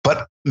happened.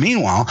 But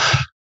meanwhile,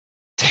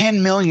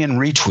 10 million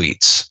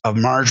retweets of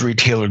Marjorie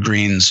Taylor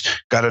Greene's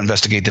 "Got to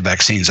investigate the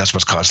vaccines. That's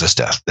what's caused this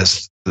death,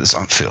 this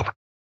on field."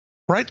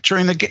 Right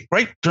during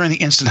the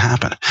instant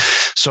happened.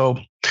 So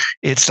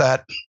it's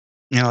that,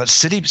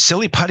 it's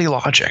silly putty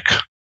logic.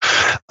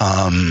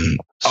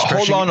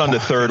 Hold on the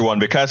third one,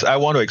 because I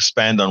want to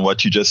expand on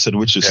what you just said,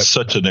 which is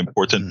such an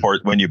important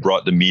part when you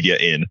brought the media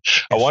in.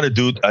 I want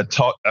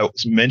to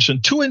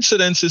mention two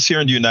incidences here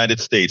in the United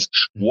States.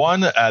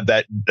 One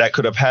that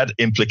could have had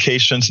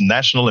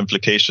national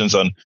implications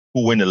on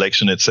who win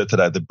election,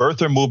 etc. The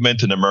birther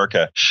movement in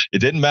America. It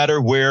didn't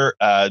matter where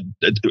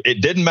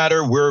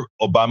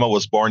Obama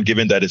was born,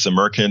 given that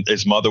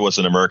his mother was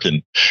an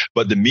American.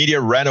 But the media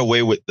ran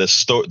away with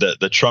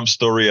the Trump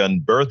story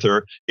on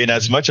birther, in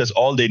as much as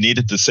all they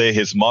needed to say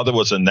his mother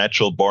was a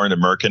natural born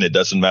American. It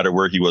doesn't matter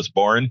where he was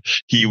born;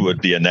 he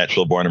would be a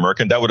natural born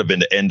American. That would have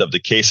been the end of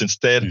the case.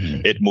 Instead,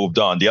 it moved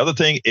on. The other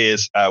thing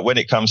is when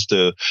it comes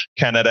to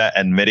Canada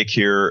and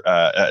Medicare,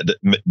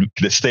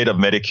 the state of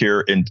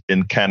Medicare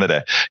in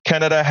Canada.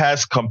 Canada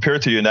has,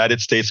 compared to the United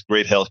States,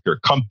 great healthcare.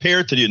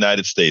 Compared to the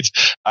United States,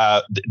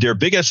 their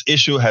biggest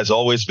issue has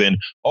always been,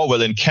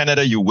 in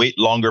Canada, you wait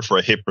longer for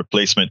a hip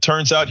replacement.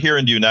 Turns out here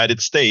in the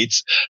United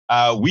States,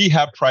 we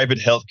have private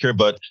healthcare,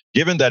 but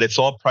given that it's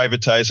all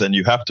privatized and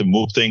you have to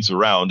move things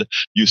around,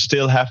 you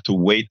still have to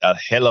wait a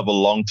hell of a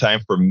long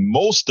time for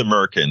most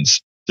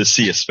Americans to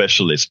see a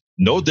specialist.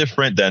 No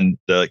different than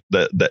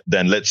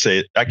than let's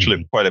say,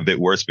 actually quite a bit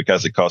worse,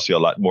 because it costs you a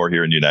lot more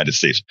here in the United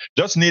States.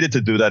 Just needed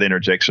to do that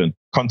interjection.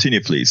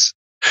 Continue, please.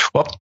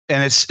 Well,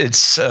 and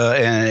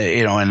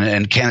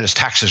and Canada's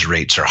taxes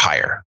rates are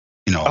higher.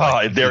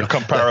 They're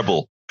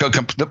comparable.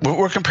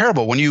 We're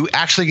comparable. When you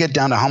actually get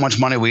down to how much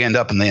money we end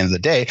up in the end of the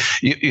day,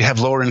 you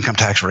have lower income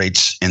tax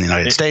rates in the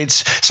United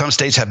States. Some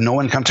states have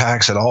no income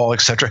tax at all,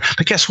 et cetera.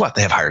 But guess what?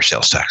 They have higher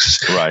sales taxes.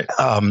 Right.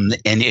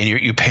 And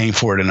you're paying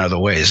for it in other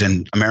ways.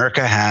 And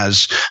America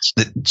has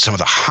some of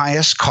the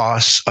highest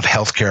costs of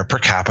healthcare per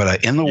capita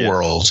in the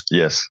world.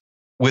 Yes.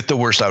 With the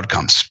worst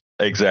outcomes.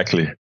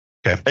 Exactly.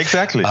 Okay.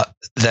 Exactly.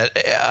 Is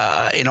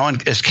our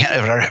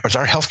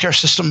healthcare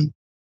system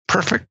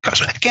perfect?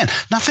 Again,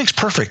 nothing's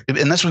perfect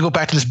unless we go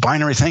back to this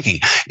binary thinking.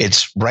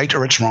 It's right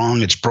or it's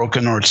wrong. It's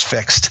broken or it's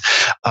fixed.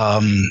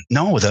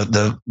 No,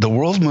 the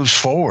world moves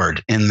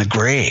forward in the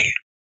gray.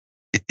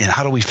 And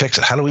how do we fix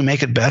it? How do we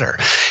make it better?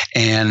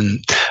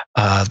 And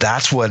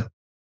that's what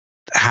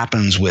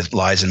happens with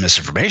lies and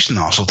misinformation.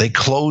 Also, they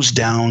close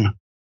down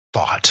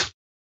thought.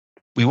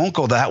 We won't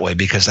go that way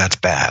because that's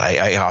bad.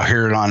 I'll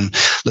hear it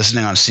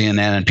listening on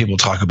CNN, and people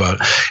talk about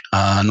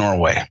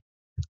Norway.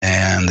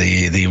 And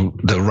the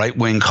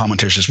right-wing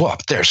commentators as well.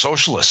 They're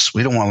socialists.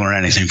 We don't want to learn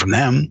anything from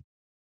them.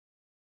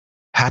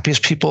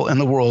 Happiest people in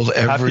the world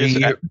every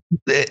year.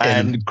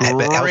 And great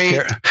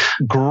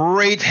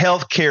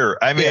healthcare.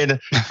 I mean,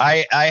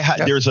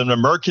 there's an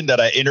American that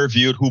I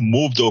interviewed who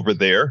moved over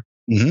there,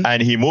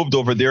 and he moved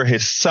over there.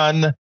 His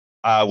son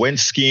went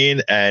skiing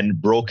and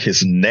broke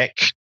his neck.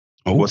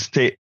 He's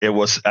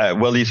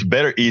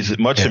better. He's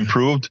much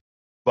improved.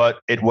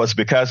 But it was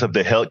because of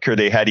the healthcare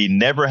they had. He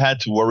never had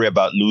to worry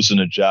about losing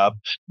a job,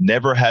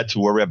 never had to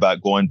worry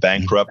about going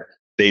bankrupt.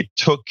 They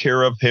took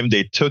care of him.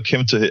 They took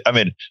him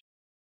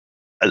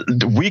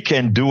we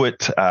can do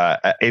it.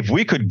 If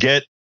we could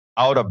get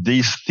out of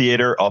these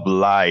theater of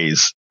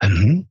lies,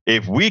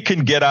 if we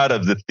can get out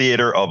of the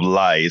theater of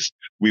lies,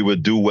 we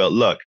would do well.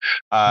 Look,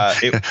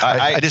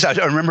 I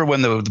remember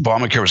when the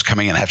Obamacare was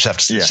coming in, I have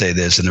to say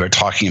this, and they were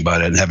talking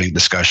about it and having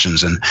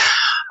discussions. And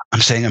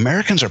I'm saying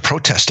Americans are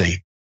protesting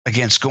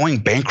against going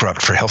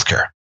bankrupt for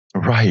healthcare.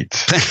 Right.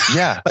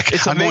 Yeah.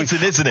 It's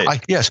amazing, isn't it?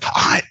 Yes.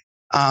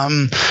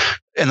 And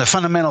the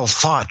fundamental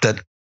thought that,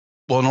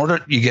 in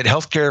order you get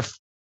healthcare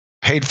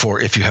paid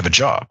for if you have a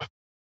job.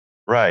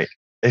 Right.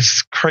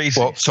 It's crazy.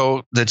 Well,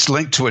 so that's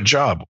linked to a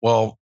job.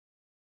 Well,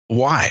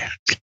 why?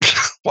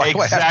 Why do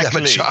I have to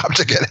have a job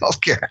to get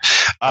healthcare?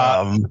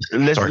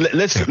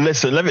 Listen.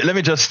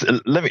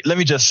 Let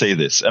me just say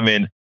this. I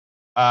mean,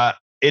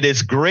 it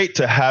is great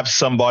to have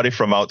somebody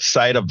from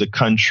outside of the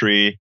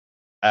country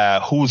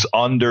who's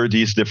under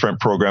these different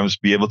programs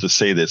be able to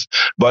say this.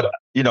 But,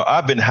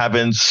 I've been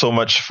having so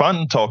much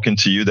fun talking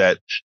to you that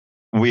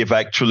we've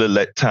actually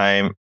let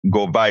time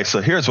go by. So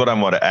here's what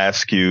I'm going to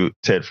ask you,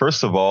 Ted.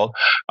 First of all,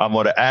 I'm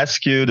going to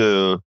ask you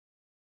to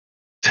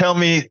tell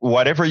me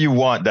whatever you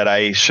want that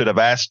I should have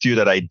asked you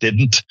that I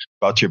didn't,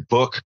 about your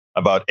book,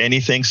 about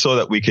anything, so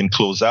that we can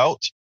close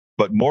out.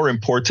 But more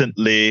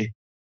importantly,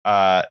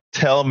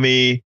 tell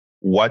me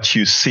what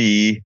you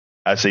see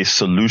as a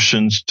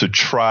solution to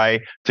try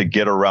to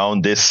get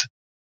around this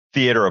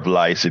theater of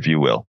lies, if you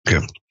will.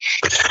 Okay.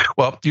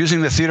 Well,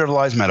 using the theater of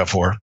lies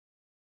metaphor,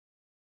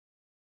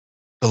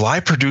 the lie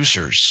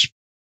producers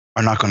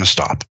are not going to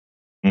stop.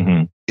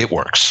 It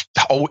works.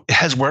 It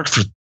has worked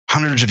for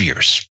hundreds of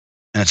years,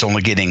 and it's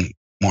only getting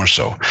more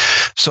so.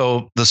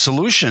 So the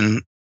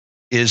solution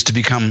is to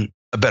become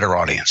a better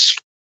audience.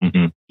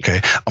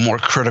 Okay, a more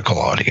critical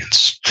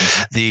audience.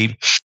 The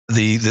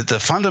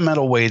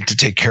fundamental way to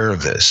take care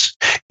of this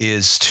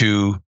is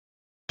to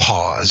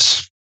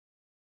pause,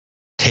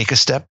 take a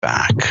step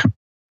back,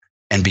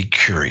 and be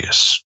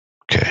curious.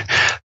 Okay,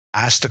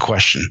 ask the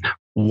question: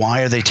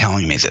 why are they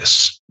telling me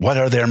this? What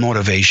are their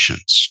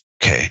motivations?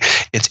 Okay,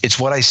 it's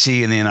what I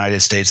see in the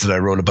United States that I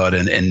wrote about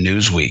in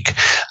Newsweek,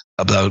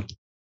 about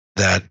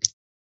that,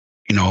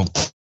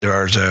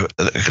 There's a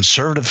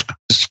conservative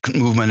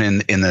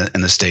movement in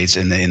the States,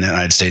 in the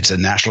United States,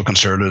 and national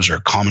conservatives or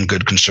common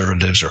good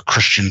conservatives or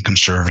Christian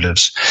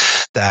conservatives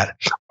that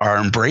are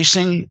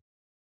embracing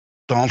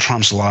Donald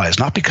Trump's lies,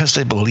 not because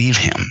they believe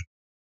him,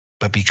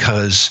 but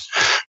because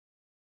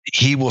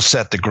he will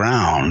set the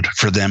ground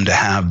for them to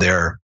have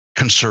their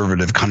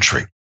conservative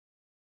country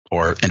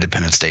or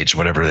independent states,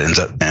 whatever it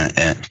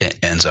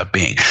ends up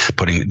being,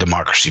 putting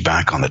democracy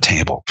back on the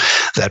table.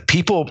 That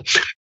people,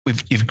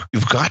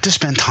 you've got to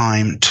spend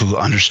time to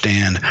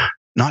understand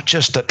not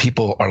just that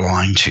people are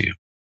lying to you,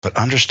 but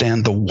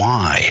understand the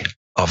why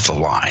of the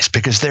lies,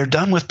 because they're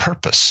done with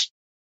purpose.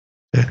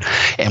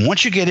 And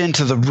once you get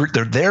into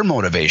their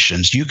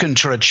motivations, you can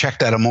sort of check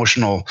that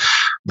emotional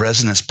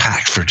resonance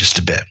pack for just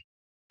a bit.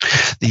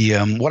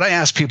 What I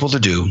ask people to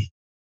do,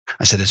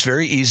 I said it's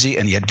very easy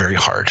and yet very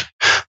hard.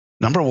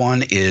 Number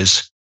one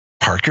is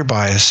park your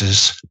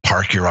biases,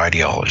 park your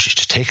ideologies.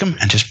 Just take them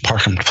and just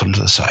park them, put them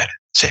to the side.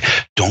 Say,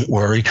 don't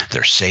worry,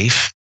 they're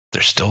safe.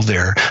 They're still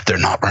there. They're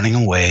not running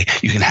away.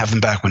 You can have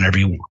them back whenever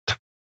you want.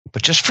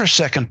 But just for a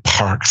second,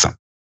 park them.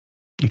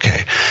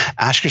 Okay.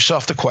 Ask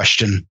yourself the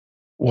question,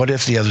 what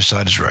if the other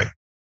side is right?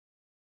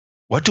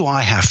 What do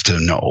I have to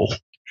know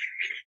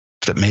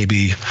that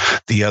maybe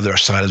the other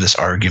side of this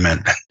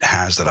argument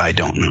has that I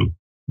don't know?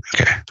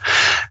 Okay.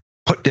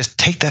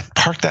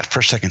 Park that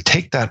for a second,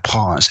 take that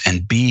pause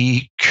and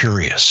be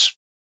curious.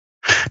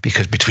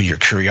 Because between your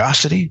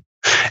curiosity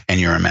and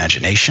your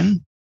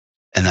imagination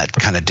and that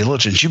kind of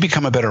diligence, you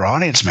become a better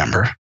audience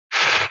member.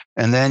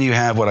 And then you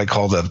have what I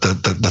call the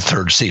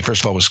third C.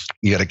 First of all,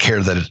 you got to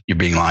care that you're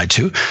being lied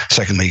to.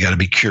 Secondly, you got to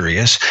be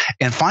curious.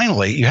 And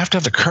finally, you have to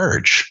have the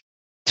courage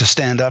to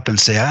stand up and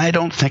say, I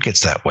don't think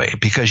it's that way,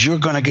 because you're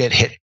going to get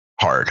hit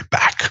hard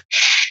back.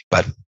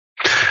 But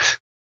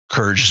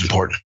courage is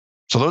important.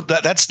 So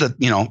that's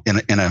in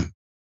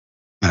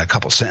a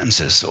couple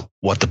sentences,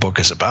 what the book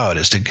is about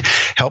is to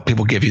help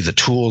people, give you the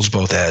tools,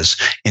 both as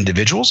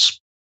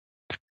individuals,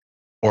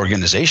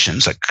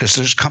 organizations, because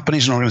there's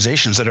companies and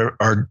organizations that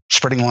are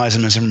spreading lies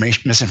and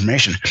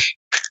misinformation.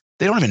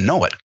 They don't even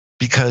know it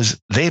because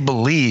they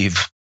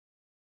believe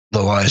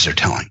the lies they're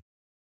telling.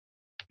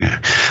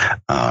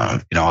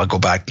 I'll go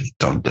back. I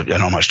don't know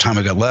how much time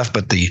I got left,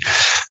 but the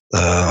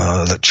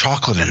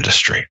chocolate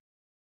industry.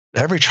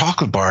 Every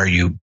chocolate bar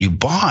you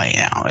buy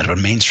now, at a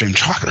mainstream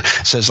chocolate,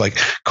 says like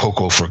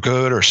cocoa for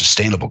good or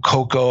sustainable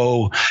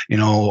cocoa,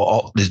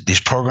 all these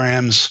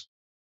programs.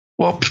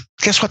 Well,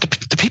 guess what?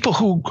 The people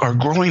who are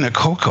growing the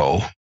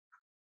cocoa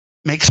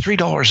make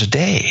 $3 a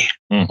day.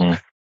 Mm-hmm.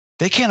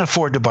 They can't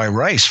afford to buy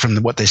rice from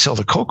what they sell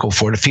the cocoa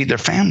for to feed their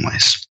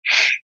families.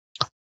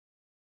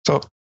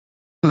 So,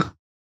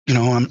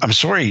 I'm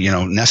sorry,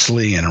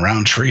 Nestle and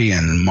Roundtree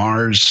and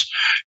Mars,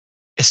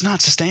 it's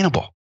not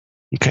sustainable.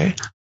 Okay.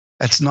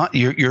 That's not,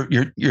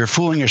 you're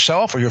fooling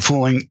yourself or you're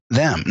fooling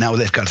them. Now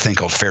they've got to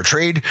think of fair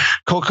trade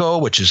cocoa,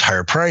 which is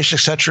higher price, et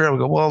cetera. We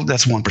go, well,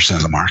 that's 1%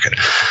 of the market.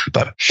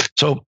 But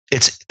so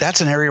that's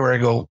an area where I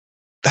go,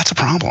 that's a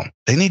problem.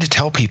 They need to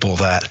tell people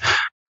that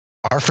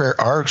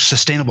our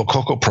sustainable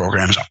cocoa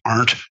programs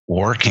aren't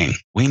working.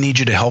 We need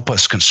you to help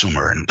us,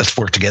 consumer, and let's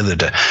work together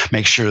to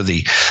make sure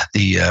the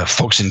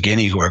folks in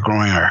Guinea who are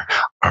growing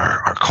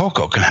our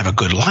cocoa can have a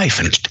good life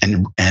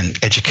and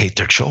educate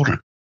their children.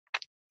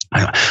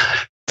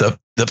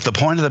 The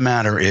point of the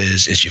matter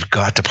is you've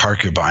got to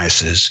park your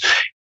biases.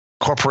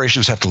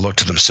 Corporations have to look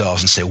to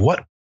themselves and say,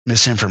 what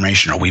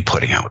misinformation are we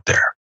putting out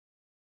there?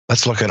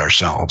 Let's look at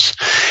ourselves.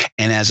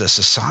 And as a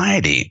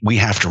society, we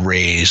have to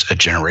raise a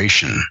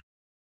generation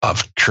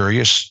of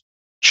curious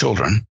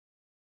children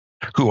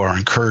who are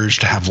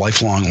encouraged to have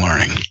lifelong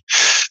learning.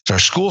 So our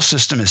school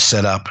system is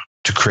set up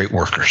to create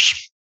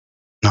workers,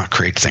 not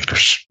create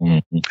thinkers.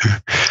 Mm-hmm.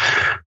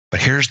 But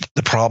here's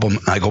the problem.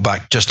 I go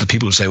back just to the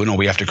people who say, well, no,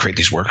 we have to create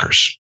these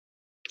workers.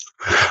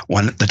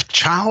 When the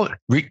child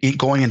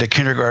going into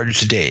kindergarten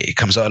today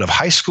comes out of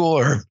high school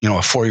or, a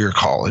 4-year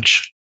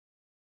college,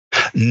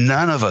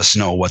 none of us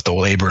know what the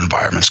labor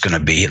environment's going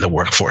to be, the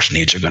workforce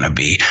needs are going to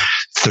be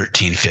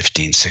 13,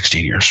 15,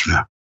 16 years from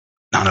now.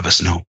 None of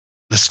us know.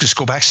 Let's just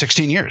go back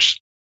 16 years.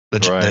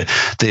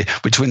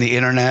 Between the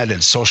internet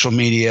and social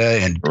media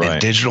and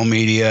digital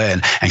media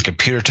and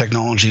computer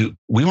technology,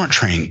 we weren't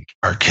training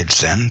our kids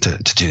then to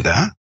do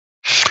that.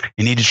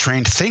 You need to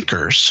train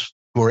thinkers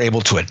who are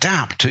able to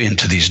adapt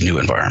into these new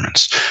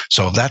environments.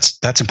 So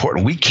that's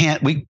important.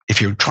 If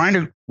you're trying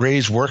to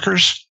raise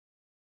workers,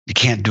 you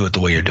can't do it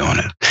the way you're doing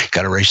it. You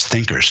got to raise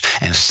thinkers.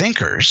 And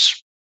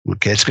thinkers,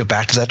 okay, let's go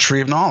back to that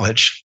tree of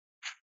knowledge.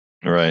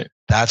 Right.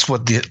 That's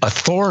what the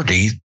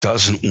authority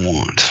doesn't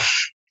want.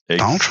 Exactly.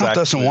 Donald Trump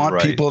doesn't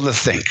want people to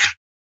think.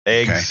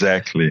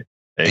 Exactly.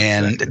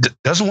 And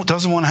doesn't want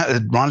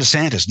Ron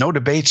DeSantis. No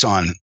debates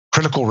on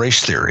critical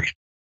race theory.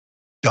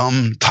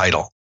 Dumb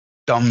title.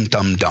 Dumb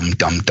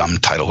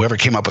title. Whoever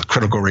came up with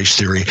critical race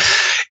theory,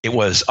 it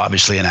was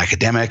obviously an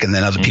academic, and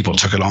then other people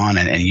took it on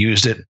and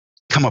used it.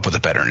 Come up with a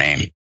better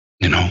name.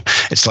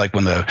 It's like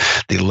when the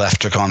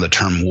left took on the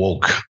term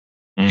woke.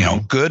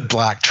 Good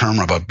black term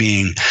about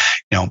being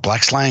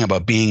black slang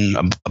about being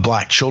a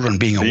black children,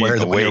 being aware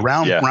that when you're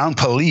around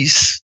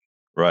police,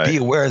 be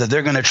aware that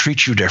they're going to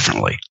treat you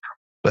differently.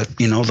 But,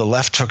 the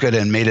left took it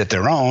and made it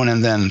their own.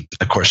 And then,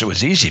 of course, it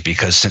was easy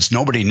because since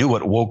nobody knew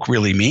what woke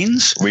really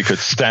means, we could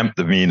stamp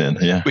the meaning.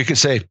 Yeah. We could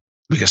stamp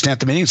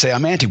the meaning and say,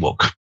 I'm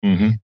anti-woke.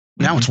 Mm-hmm.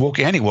 Now it's woke,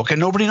 anti-woke, and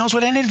nobody knows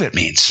what any of it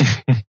means.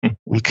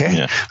 Okay.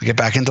 Yeah. We get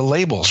back into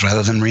labels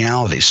rather than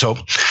reality. So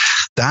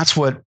that's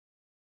what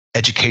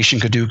education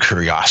could do.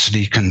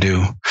 Curiosity can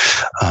do.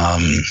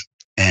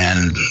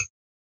 And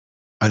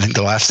I think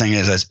the last thing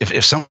is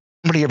if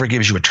somebody ever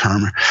gives you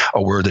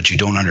a word that you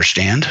don't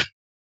understand,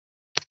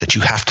 that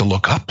you have to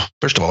look up.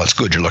 First of all, that's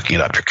good. You're looking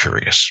it up. You're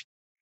curious.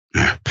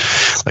 Yeah.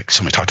 Like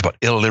somebody talked about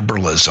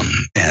illiberalism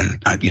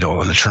and, and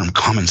the term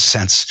common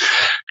sense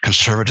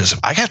conservatism.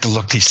 I have to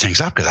look these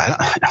things up because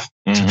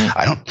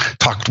I don't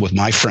talk with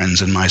my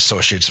friends and my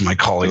associates and my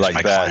colleagues,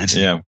 my clients,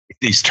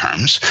 these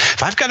terms.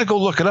 If I've got to go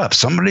look it up,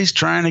 somebody's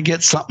trying to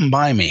get something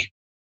by me.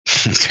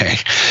 Okay.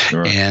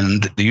 Sure.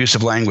 And the use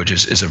of language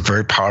is a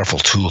very powerful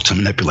tool to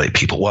manipulate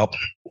people. Well,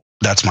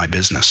 that's my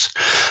business.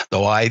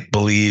 Though I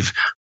believe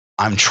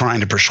I'm trying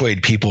to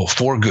persuade people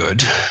for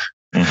good,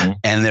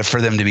 and for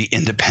them to be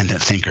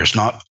independent thinkers,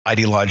 not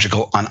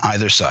ideological on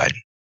either side.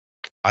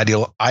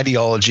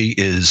 Ideology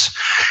is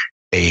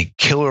a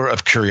killer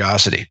of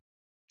curiosity.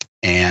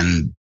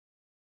 And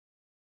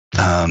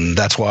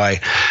that's why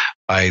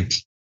I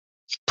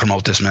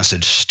promote this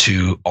message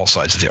to all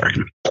sides of the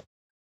argument.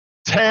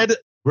 Ted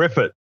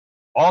Griffith,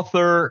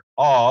 author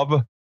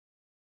of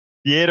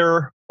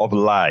Theater of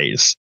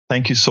Lies.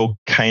 Thank you so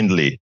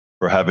kindly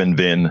for having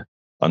been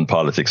on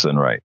Politics Done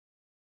Right.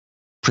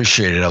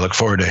 Appreciate it. I look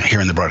forward to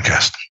hearing the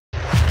broadcast.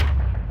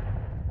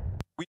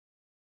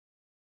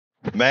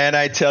 Man,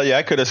 I tell you,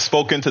 I could have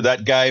spoken to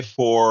that guy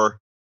for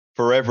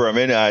forever. I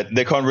mean,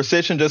 the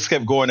conversation just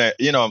kept going. I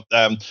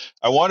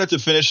wanted to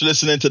finish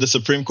listening to the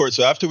Supreme Court.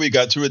 So after we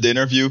got through the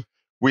interview,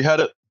 we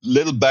had a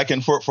little back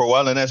and forth for a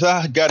while. And I said,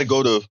 I got to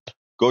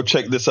go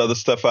check this other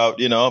stuff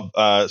out,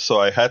 So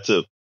I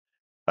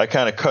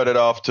kind of cut it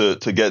off to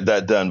get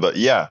that done. But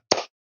yeah,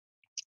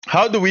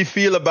 how do we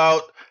feel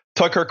about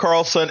Tucker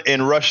Carlson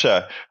in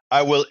Russia?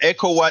 I will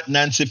echo what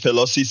Nancy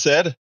Pelosi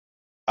said.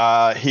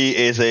 He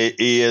is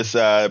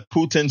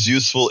Putin's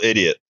useful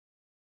idiot.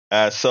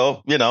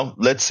 So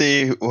let's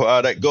see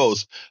how that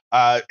goes.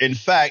 In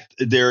fact,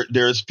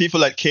 there's people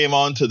that came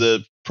on to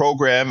the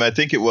program. I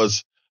think it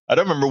was, I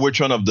don't remember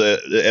which one of the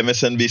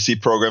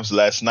MSNBC programs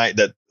last night,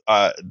 that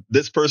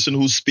this person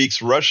who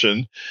speaks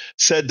Russian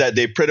said that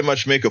they pretty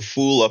much make a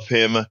fool of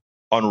him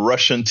on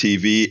Russian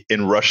TV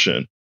in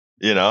Russian.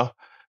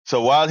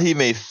 So while he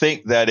may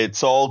think that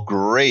it's all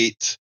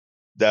great,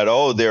 that,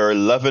 they're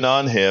loving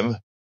on him,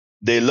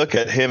 they look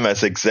at him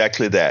as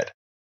exactly that,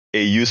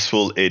 a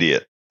useful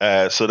idiot.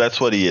 So that's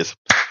what he is.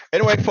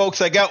 Anyway, folks,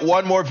 I got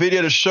one more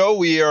video to show.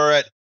 We are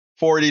at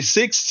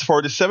 46,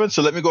 47.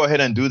 So let me go ahead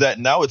and do that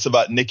now. It's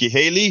about Nikki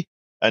Haley,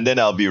 and then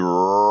I'll be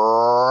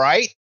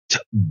right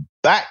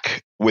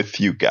back with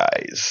you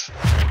guys.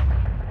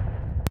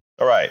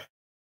 All right.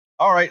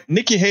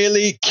 Nikki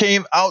Haley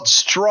came out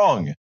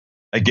strong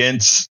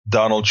against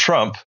Donald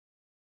Trump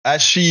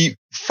as she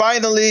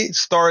finally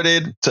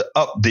started to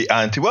up the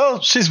ante.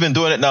 Well, she's been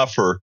doing it now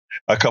for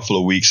a couple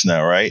of weeks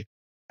now, right?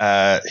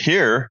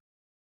 Here,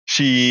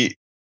 she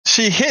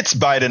hits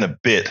Biden a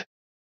bit.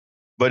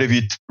 But if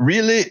you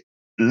really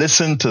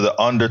listen to the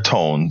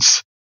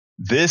undertones,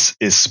 this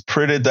is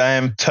pretty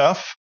damn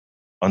tough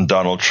on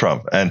Donald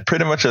Trump, and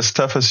pretty much as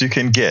tough as you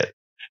can get.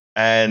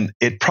 And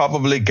it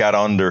probably got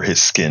under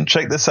his skin.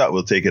 Check this out.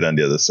 We'll take it on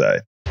the other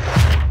side.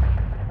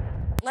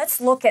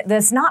 Let's look at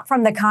this not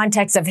from the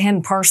context of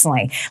him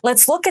personally.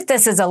 Let's look at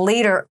this as a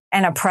leader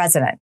and a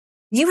president.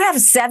 You have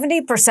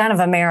 70% of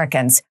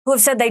Americans who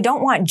have said they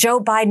don't want Joe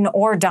Biden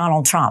or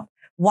Donald Trump.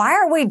 Why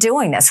are we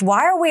doing this?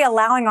 Why are we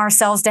allowing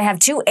ourselves to have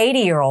two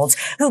 80-year-olds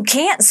who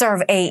can't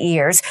serve 8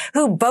 years,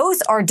 who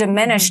both are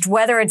diminished,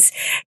 whether it's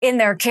in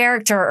their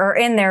character or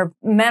in their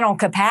mental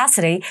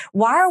capacity?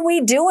 Why are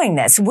we doing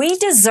this? We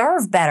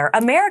deserve better.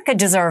 America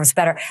deserves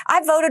better.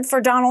 I voted for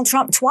Donald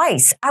Trump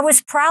twice. I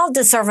was proud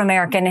to serve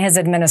America in his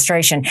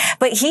administration,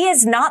 but he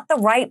is not the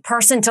right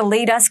person to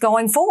lead us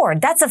going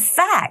forward. That's a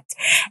fact.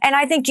 And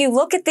I think you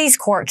look at these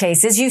court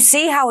cases, you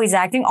see how he's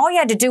acting. All you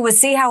had to do was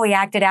see how he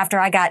acted after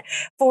I got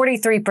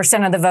 43%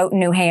 of the vote in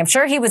New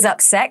Hampshire. He was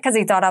upset because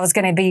he thought I was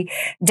going to be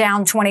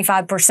down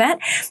 25%.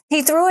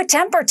 He threw a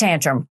temper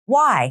tantrum.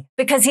 Why?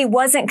 Because he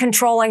wasn't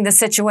controlling the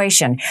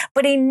situation.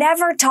 But he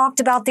never talked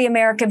about the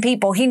American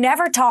people. He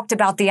never talked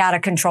about the out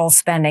of control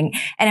spending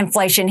and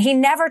inflation. He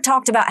never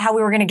talked about how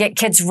we were going to get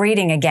kids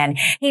reading again.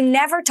 He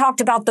never talked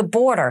about the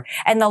border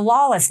and the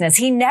lawlessness.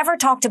 He never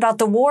talked about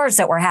the wars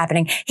that were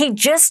happening. He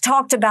just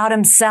talked about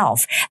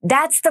himself.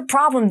 That's the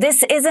problem.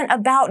 This isn't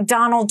about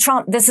Donald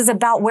Trump. This is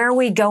about where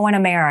we go in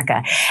America.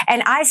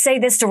 And I say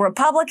this to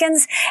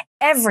Republicans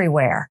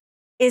everywhere,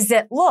 is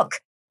that, look,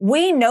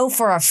 we know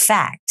for a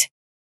fact,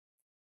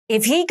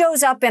 if he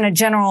goes up in a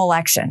general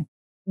election,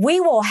 we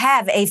will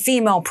have a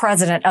female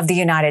president of the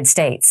United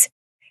States.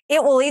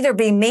 It will either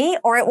be me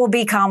or it will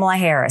be Kamala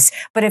Harris.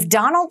 But if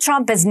Donald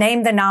Trump is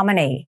named the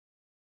nominee,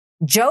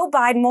 Joe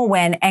Biden will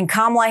win and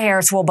Kamala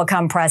Harris will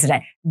become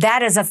president.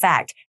 That is a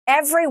fact.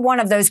 Every one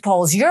of those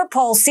polls, your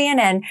poll,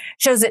 CNN,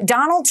 shows that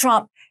Donald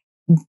Trump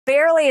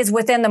barely is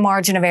within the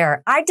margin of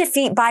error. I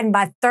defeat Biden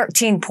by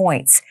 13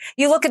 points.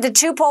 You look at the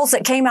two polls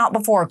that came out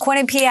before,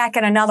 Quinnipiac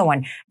and another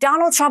one.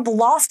 Donald Trump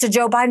lost to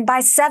Joe Biden by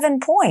 7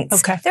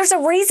 points. Okay. There's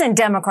a reason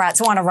Democrats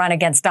want to run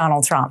against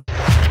Donald Trump.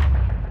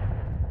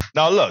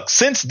 Now, look,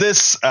 since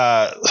this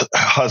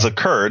has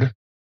occurred,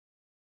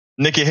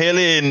 Nikki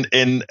Haley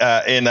in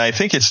I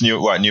think it's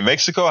New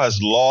Mexico has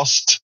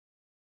lost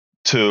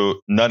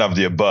to none of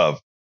the above.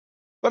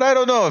 But I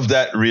don't know if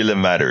that really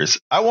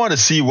matters. I want to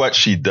see what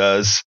she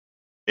does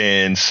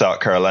in South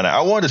Carolina.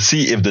 I want to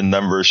see if the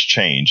numbers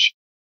change.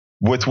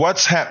 With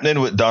what's happening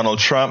with Donald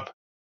Trump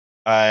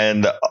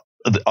and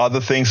the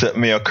other things that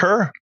may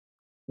occur,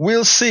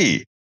 we'll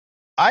see.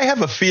 I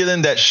have a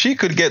feeling that she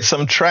could get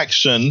some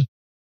traction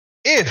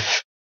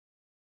if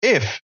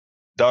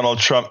Donald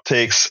Trump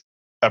takes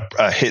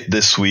a hit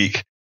this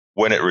week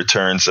when it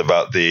returns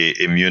about the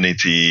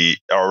immunity,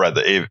 or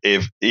rather,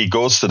 if he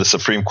goes to the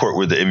Supreme Court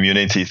with the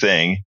immunity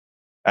thing,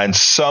 and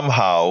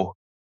somehow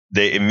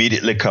they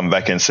immediately come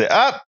back and say,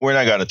 we're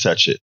not going to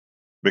touch it,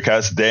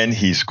 because then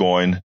he's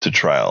going to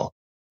trial.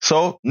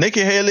 So Nikki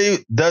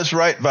Haley does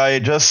right by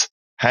just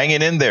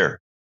hanging in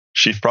there.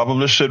 She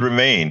probably should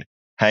remain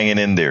hanging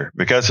in there,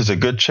 because there's a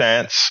good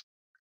chance,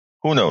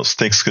 who knows,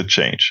 things could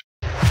change.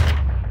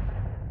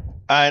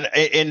 And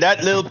in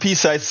that little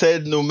piece, I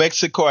said New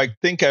Mexico. I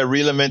think I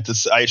really meant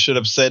I should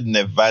have said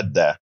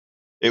Nevada.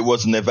 It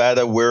was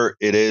Nevada where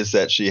it is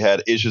that she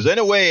had issues.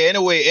 Anyway,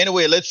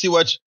 let's see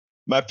what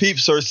my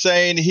peeps are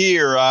saying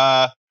here.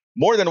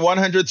 More than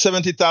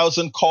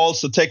 170,000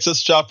 calls to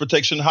Texas Child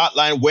Protection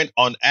Hotline went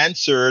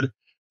unanswered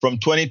from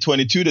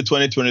 2022 to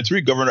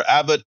 2023. Governor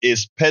Abbott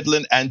is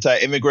peddling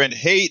anti-immigrant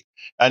hate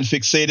and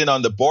fixating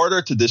on the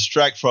border to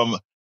distract from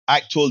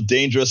actual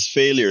dangerous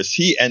failures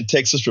he and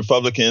Texas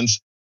Republicans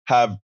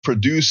have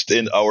produced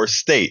in our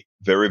state.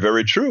 Very,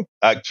 very true.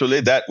 Actually,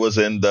 that was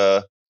in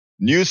the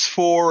News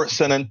 4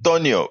 San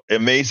Antonio.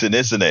 Amazing,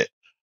 isn't it?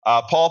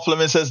 Paul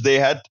Fleming says they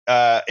had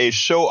a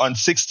show on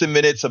 60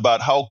 Minutes about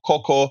how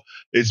cocoa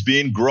is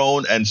being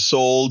grown and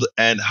sold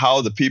and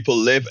how the people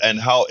live and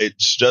how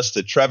it's just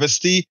a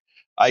travesty.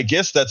 I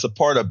guess that's a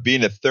part of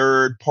being a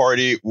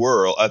third-party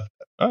world.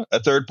 A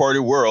third-party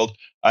world.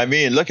 I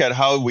mean, look at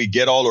how we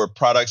get all our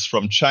products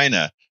from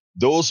China.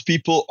 Those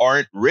people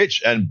aren't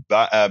rich, and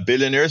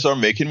billionaires are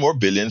making more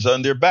billions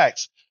on their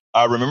backs.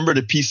 I remember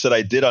the piece that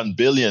I did on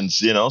billions,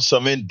 so I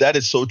mean, that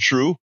is so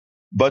true.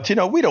 But,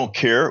 we don't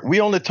care. We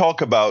only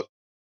talk about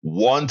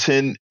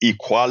wanting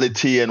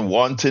equality and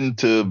wanting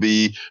to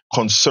be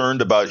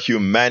concerned about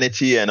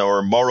humanity and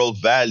our moral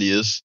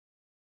values.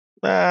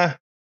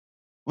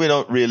 We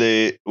don't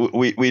really,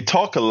 we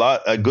talk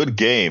a good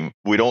game.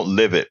 We don't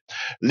live it.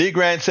 Lee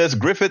Grant says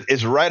Griffith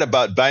is right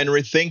about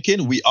binary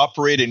thinking. We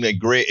operate in a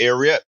gray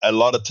area a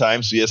lot of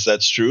times. Yes,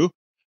 that's true.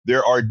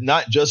 There are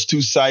not just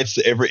two sides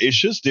to every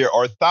issue. There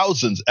are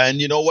thousands.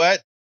 And you know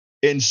what?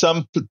 In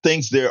some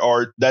things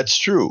that's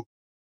true.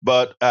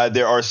 But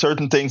there are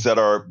certain things that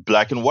are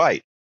black and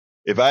white.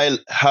 If I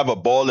have a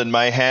ball in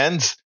my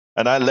hands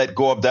and I let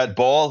go of that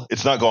ball,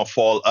 it's not going to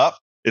fall up.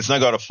 It's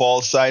not going to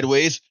fall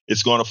sideways.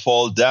 It's going to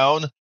fall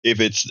down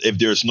if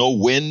there's no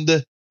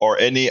wind or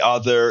any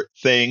other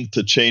thing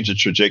to change the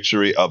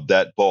trajectory of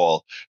that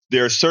ball.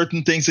 There are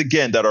certain things,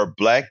 again, that are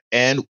black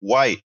and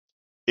white.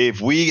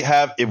 If we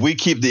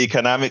keep the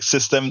economic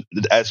system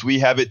as we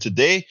have it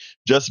today,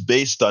 just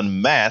based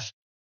on math,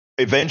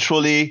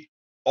 eventually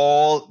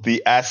all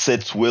the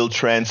assets will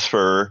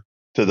transfer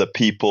to the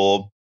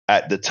people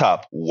at the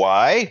top.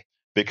 Why?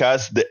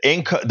 Because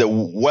the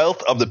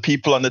wealth of the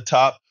people on the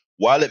top,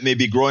 while it may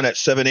be growing at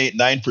 7, 8,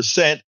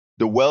 9%,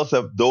 the wealth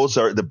of those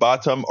at the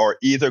bottom are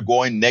either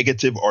going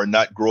negative or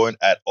not growing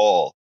at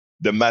all.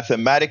 The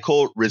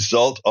mathematical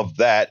result of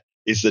that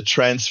is the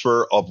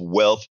transfer of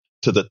wealth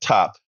to the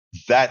top.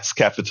 That's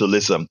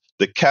capitalism.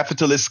 The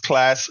capitalist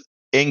class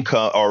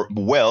income or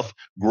wealth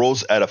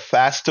grows at a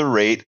faster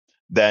rate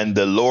than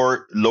the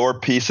lower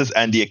pieces,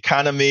 and the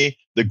economy,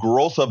 the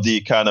growth of the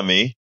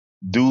economy,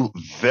 do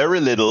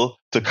very little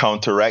to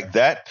counteract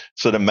that.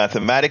 So the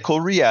mathematical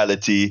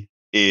reality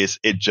is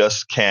it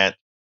just can't.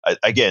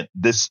 Again,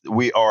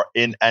 we are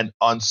in an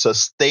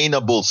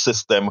unsustainable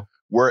system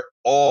where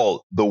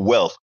all the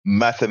wealth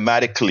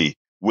mathematically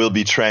will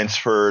be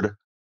transferred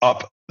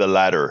up the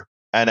ladder.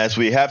 And as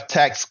we have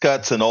tax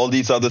cuts and all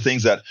these other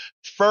things that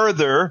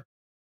further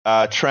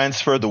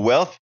transfer the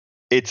wealth,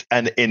 it's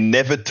an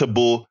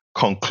inevitable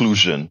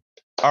conclusion.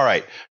 All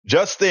right.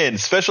 Just in,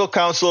 Special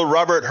Counsel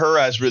Robert Hur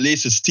has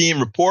released his team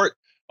report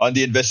on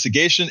the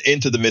investigation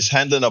into the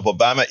mishandling of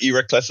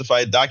Obama-era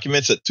classified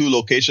documents at 2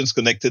 locations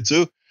connected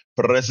to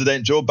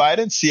President Joe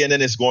Biden.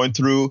 CNN is going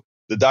through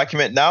the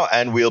document now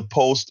and will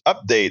post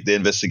update. The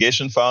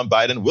investigation found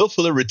Biden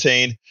willfully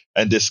retained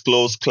and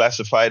disclosed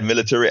classified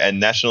military and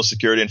national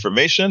security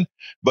information,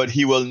 but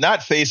he will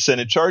not face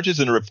Senate charges.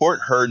 In the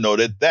report, Hur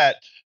noted that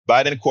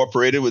Biden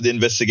cooperated with the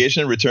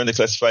investigation and returned the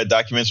classified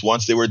documents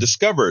once they were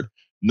discovered,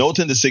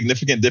 noting the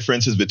significant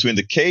differences between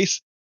the case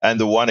and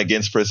the one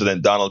against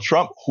President Donald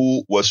Trump,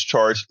 who was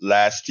charged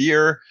last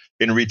year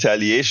in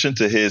retaliation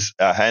to his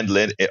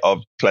handling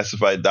of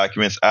classified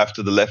documents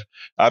after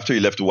he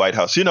left the White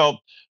House.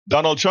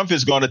 Donald Trump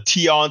is going to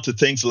tee on to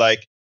things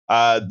like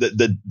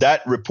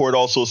that report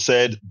also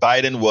said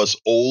Biden was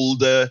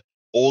old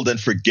and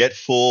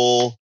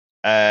forgetful,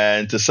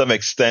 and to some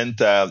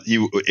extent,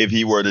 if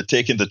he were to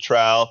take into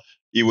trial,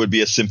 he would be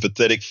a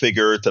sympathetic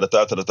figure.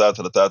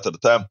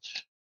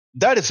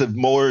 That is a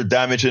more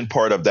damaging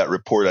part of that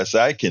report, as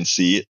I can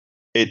see.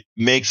 It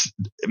makes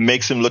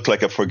him look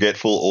like a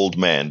forgetful old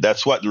man.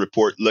 That's what the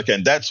report look,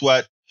 and that's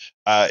what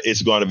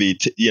is going to be.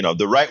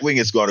 The right wing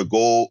is going to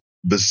go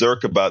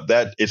berserk about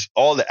that. It's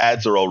all the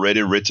ads are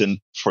already written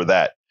for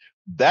that.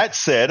 That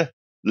said,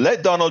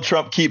 let Donald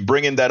Trump keep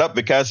bringing that up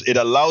because it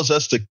allows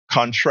us to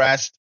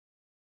contrast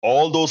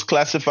all those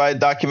classified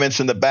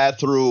documents in the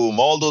bathroom,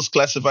 all those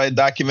classified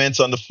documents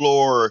on the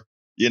floor.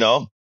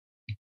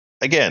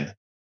 Again.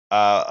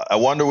 I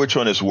wonder which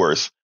one is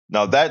worse.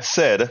 Now, that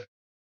said,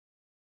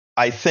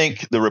 I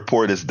think the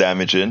report is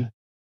damaging,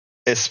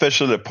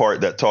 especially the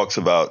part that talks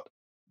about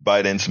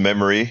Biden's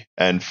memory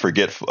and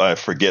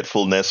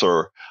forgetfulness,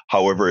 or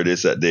however it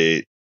is that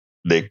they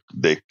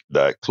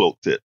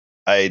cloaked it.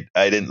 I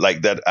didn't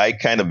like that. I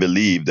kind of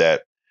believe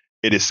that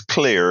it is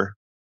clear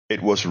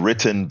it was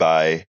written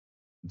by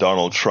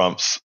Donald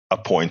Trump's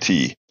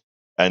appointee.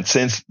 And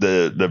since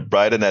the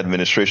Biden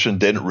administration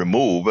didn't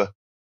remove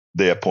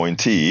the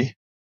appointee,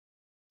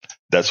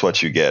 that's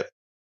what you get.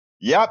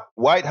 Yep,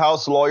 White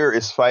House lawyer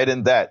is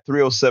fighting that.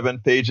 307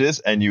 pages,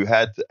 and you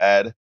had to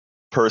add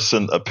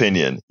person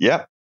opinion.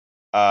 Yep.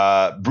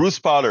 Bruce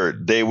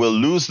Pollard, they will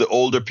lose the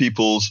older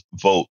people's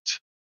vote.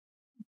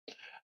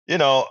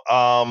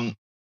 I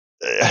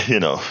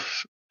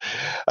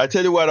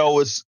tell you what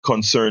always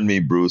concerned me,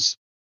 Bruce.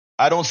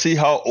 I don't see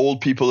how old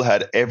people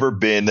had ever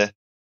been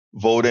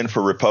voting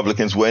for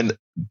Republicans when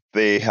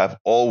they have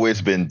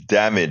always been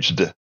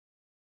damaged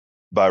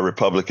by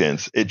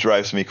Republicans. It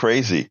drives me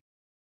crazy.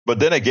 But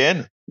then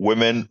again,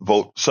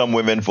 some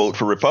women vote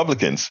for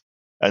Republicans.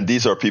 And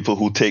these are people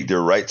who take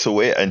their rights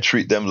away and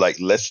treat them like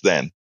less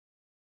than.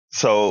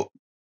 So,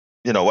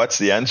 what's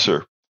the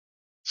answer?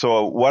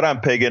 So what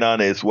I'm pegging on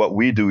is what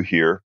we do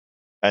here.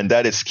 And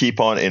that is keep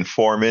on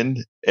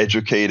informing,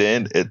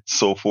 educating, and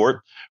so forth.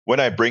 When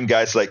I bring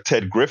guys like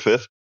Ted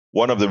Griffith,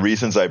 one of the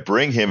reasons I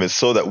bring him is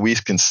so that we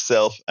can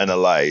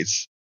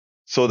self-analyze.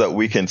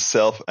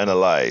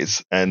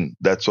 And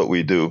that's what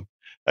we do.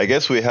 I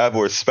guess we have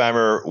our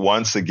spammer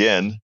once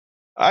again.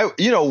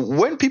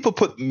 When people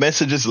put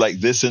messages like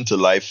this into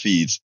live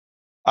feeds,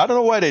 I don't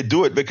know why they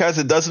do it, because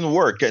it doesn't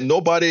work and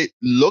nobody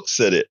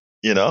looks at it,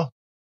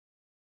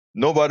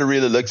 Nobody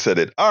really looks at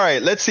it. All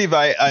right, let's see if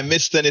I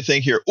missed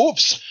anything here.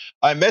 Oops,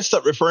 I messed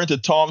up referring to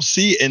Tom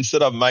C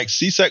instead of Mike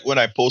Csack when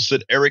I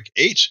posted Eric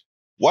H.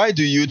 Why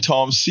do you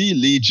Tom C,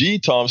 Lee G,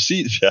 Tom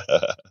C?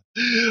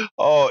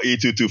 Oh,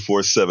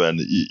 E2247,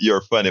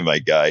 you're funny, my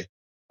guy.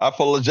 I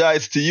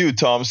apologize to you,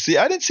 Tom C.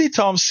 I didn't see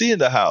Tom C in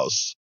the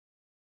house.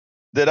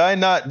 Did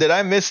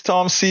I miss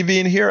Tom C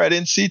being here? I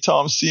didn't see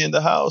Tom C in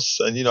the house.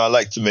 And, I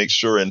like to make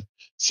sure and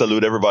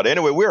salute everybody.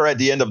 Anyway, we're at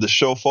the end of the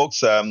show,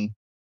 folks.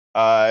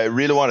 I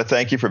really want to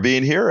thank you for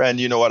being here. And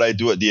you know what I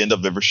do at the end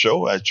of every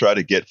show? I try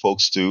to get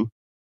folks to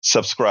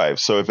subscribe.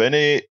 So if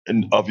any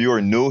of you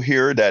are new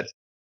here that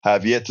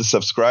have yet to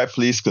subscribe,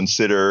 please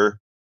consider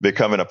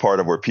becoming a part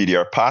of our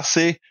PDR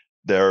Posse.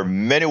 There are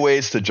many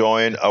ways to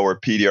join our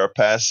PDR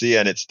Posse,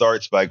 and it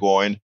starts by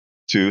going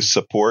to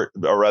support,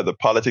 or rather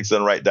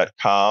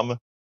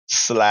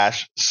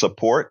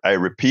politicsdoneright.com/support. I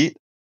repeat,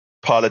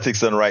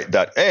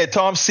 politicsdoneright. Hey,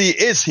 Tom C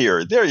is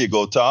here. There you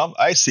go, Tom.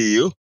 I see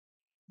you.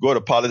 Go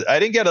to politics. I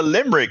didn't get a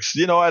limericks.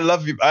 I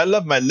love you. I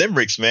love my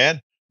limericks, man.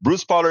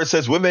 Bruce Pollard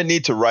says women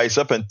need to rise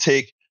up and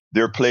take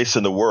their place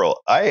in the world.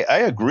 I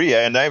agree,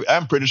 and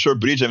I'm pretty sure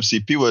Bridge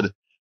MCP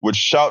would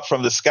shout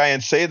from the sky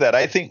and say that.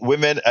 I think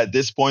women at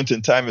this point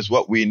in time is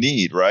what we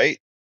need, right?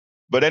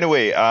 But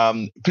anyway,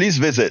 please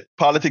visit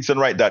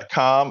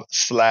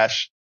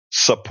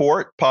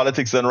politicsdoneright.com/support,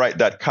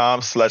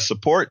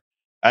 politicsdoneright.com/support,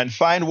 and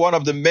find one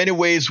of the many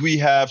ways we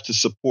have to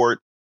support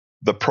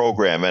the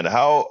program. And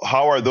how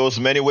are those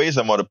many ways?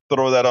 I'm going to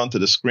throw that onto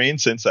the screen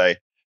since I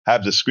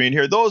have the screen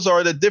here. Those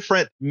are the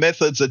different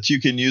methods that you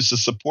can use to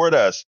support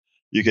us.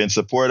 You can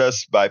support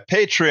us by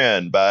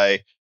Patreon, by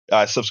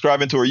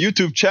subscribing to our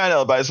YouTube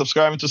channel, by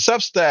subscribing to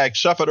Substack,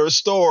 shop at our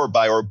store,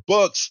 buy our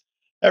books,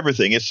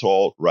 everything. It's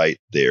all right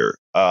there.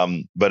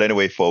 But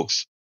anyway,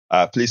 folks,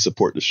 please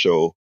support the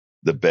show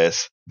the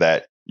best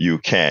that you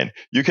can.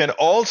 You can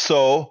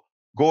also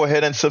go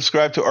ahead and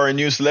subscribe to our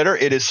newsletter.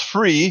 It is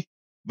free,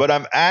 but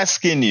I'm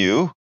asking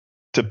you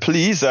to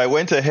please. I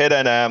went ahead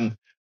and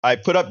I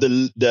put up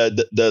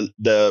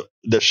the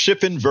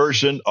shipping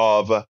version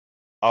of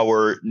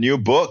our new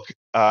book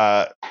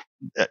on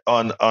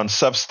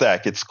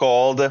Substack. It's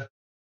called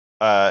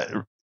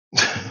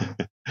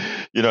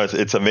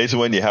it's amazing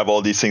when you have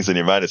all these things in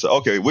your mind. It's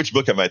okay, which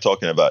book am I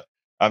talking about?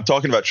 I'm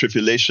talking about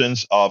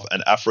Tribulations of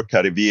an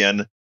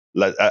Afro-Caribbean,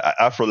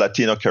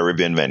 Afro-Latino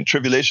Caribbean Man.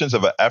 Tribulations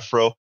of an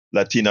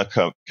Afro-Latino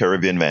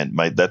Caribbean Man.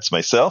 That's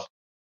myself.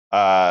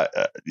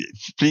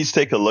 Please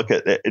take a look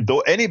at it.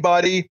 Though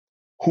anybody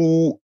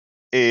who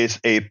is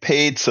a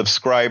paid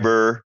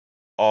subscriber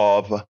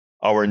of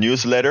our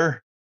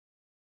newsletter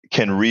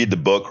can read the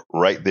book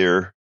right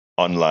there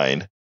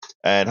online.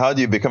 And how do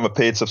you become a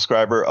paid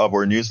subscriber of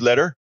our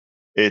newsletter?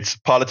 It's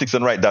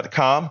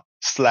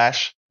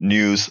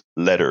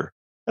politicsandright.com/newsletter.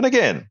 And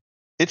again,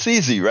 it's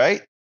easy,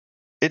 right?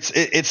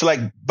 It's like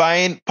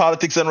buying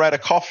Politics and Right a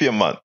coffee a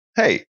month.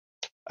 Hey,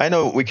 I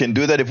know we can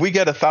do that. If we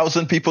get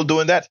 1,000 people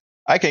doing that,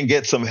 I can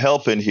get some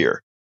help in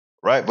here,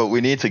 right? But we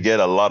need to get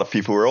a lot of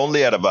people. We're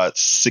only at about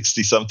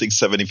 60 something,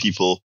 70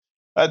 people.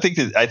 I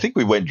think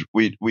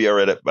we are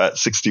at about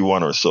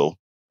 61 or so.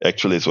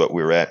 Actually, is what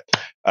we're at.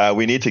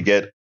 We need to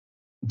get,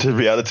 the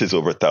reality is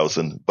over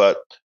 1,000, but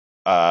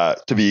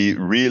to be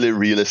really,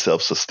 really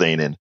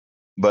self-sustaining.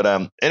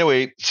 But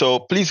anyway, so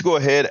please go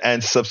ahead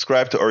and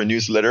subscribe to our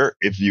newsletter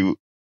if you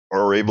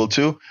are able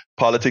to.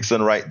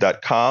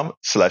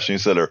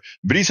 politicsandright.com/newsletter.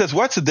 But he says,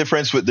 what's the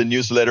difference with the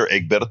newsletter,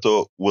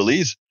 Egberto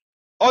Willies?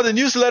 Oh, the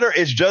newsletter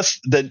is just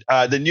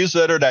the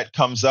newsletter that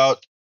comes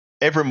out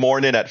every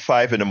morning at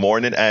 5 a.m.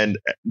 And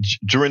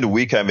during the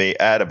week, I may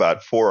add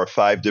about 4 or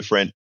 5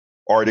 different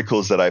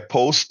articles that I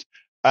post.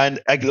 And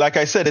like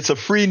I said, it's a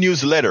free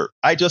newsletter.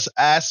 I just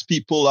ask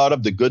people out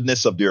of the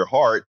goodness of their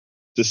heart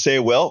to say,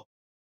 well,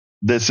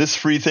 there's this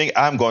free thing.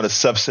 I'm going to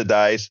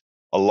subsidize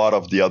a lot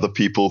of the other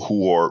people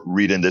who are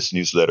reading this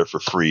newsletter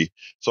for free.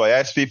 So I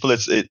ask people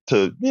to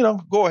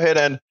go ahead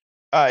and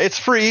it's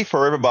free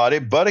for everybody.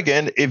 But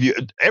again, if you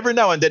every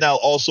now and then I'll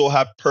also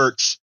have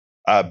perks,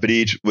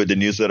 Bridge, with the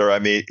newsletter. I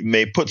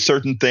may put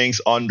certain things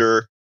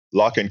under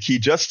lock and key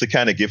just to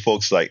kind of give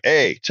folks like,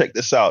 hey, check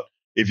this out.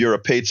 If you're a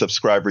paid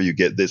subscriber, you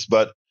get this.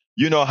 But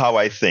you know how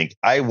I think.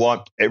 I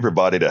want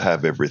everybody to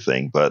have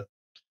everything. But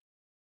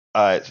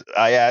I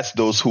ask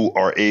those who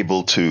are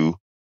able to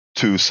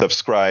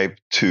subscribe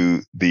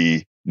to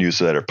the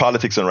newsletter,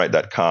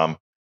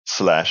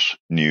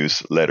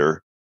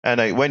 politicsandright.com/newsletter.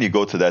 And when you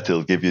go to that,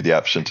 it'll give you the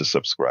option to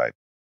subscribe.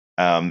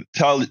 Tell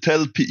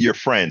your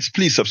friends,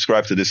 please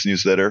subscribe to this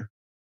newsletter.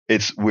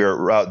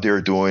 We're out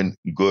there doing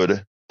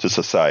good to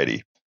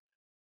society.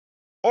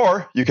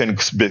 Or you can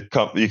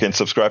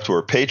subscribe to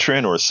our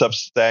Patreon or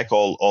Substack,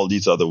 all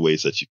these other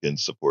ways that you can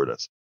support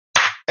us.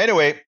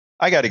 Anyway,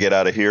 I got to get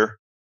out of here.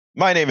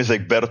 My name is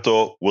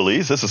Egberto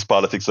Willies. This is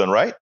Politics Done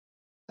Right.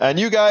 And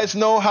you guys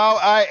know how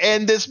I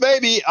end this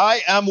baby. I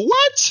am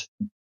what?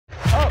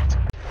 Out.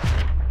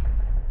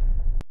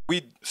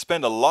 We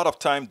spend a lot of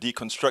time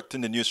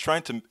deconstructing the news,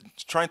 trying to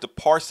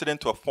parse it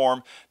into a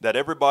form that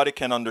everybody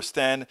can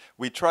understand.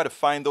 We try to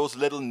find those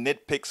little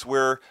nitpicks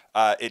where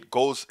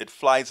it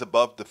flies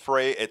above the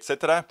fray,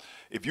 etc.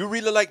 If you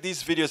really like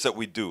these videos that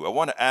we do, I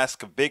want to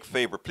ask a big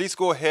favor. Please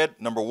go ahead.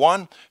 Number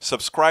 1,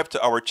 subscribe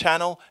to our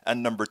channel.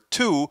 And number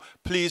 2,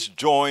 please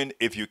join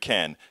if you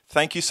can.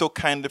 Thank you so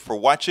kindly for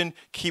watching.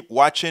 Keep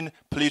watching.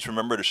 Please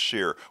remember to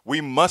share.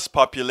 We must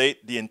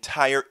populate the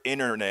entire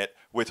internet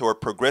with our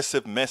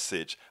progressive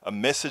message, a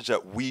message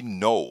that we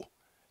know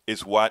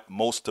is what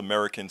most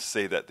Americans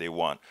say that they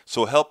want.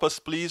 So help us,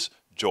 please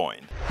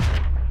join.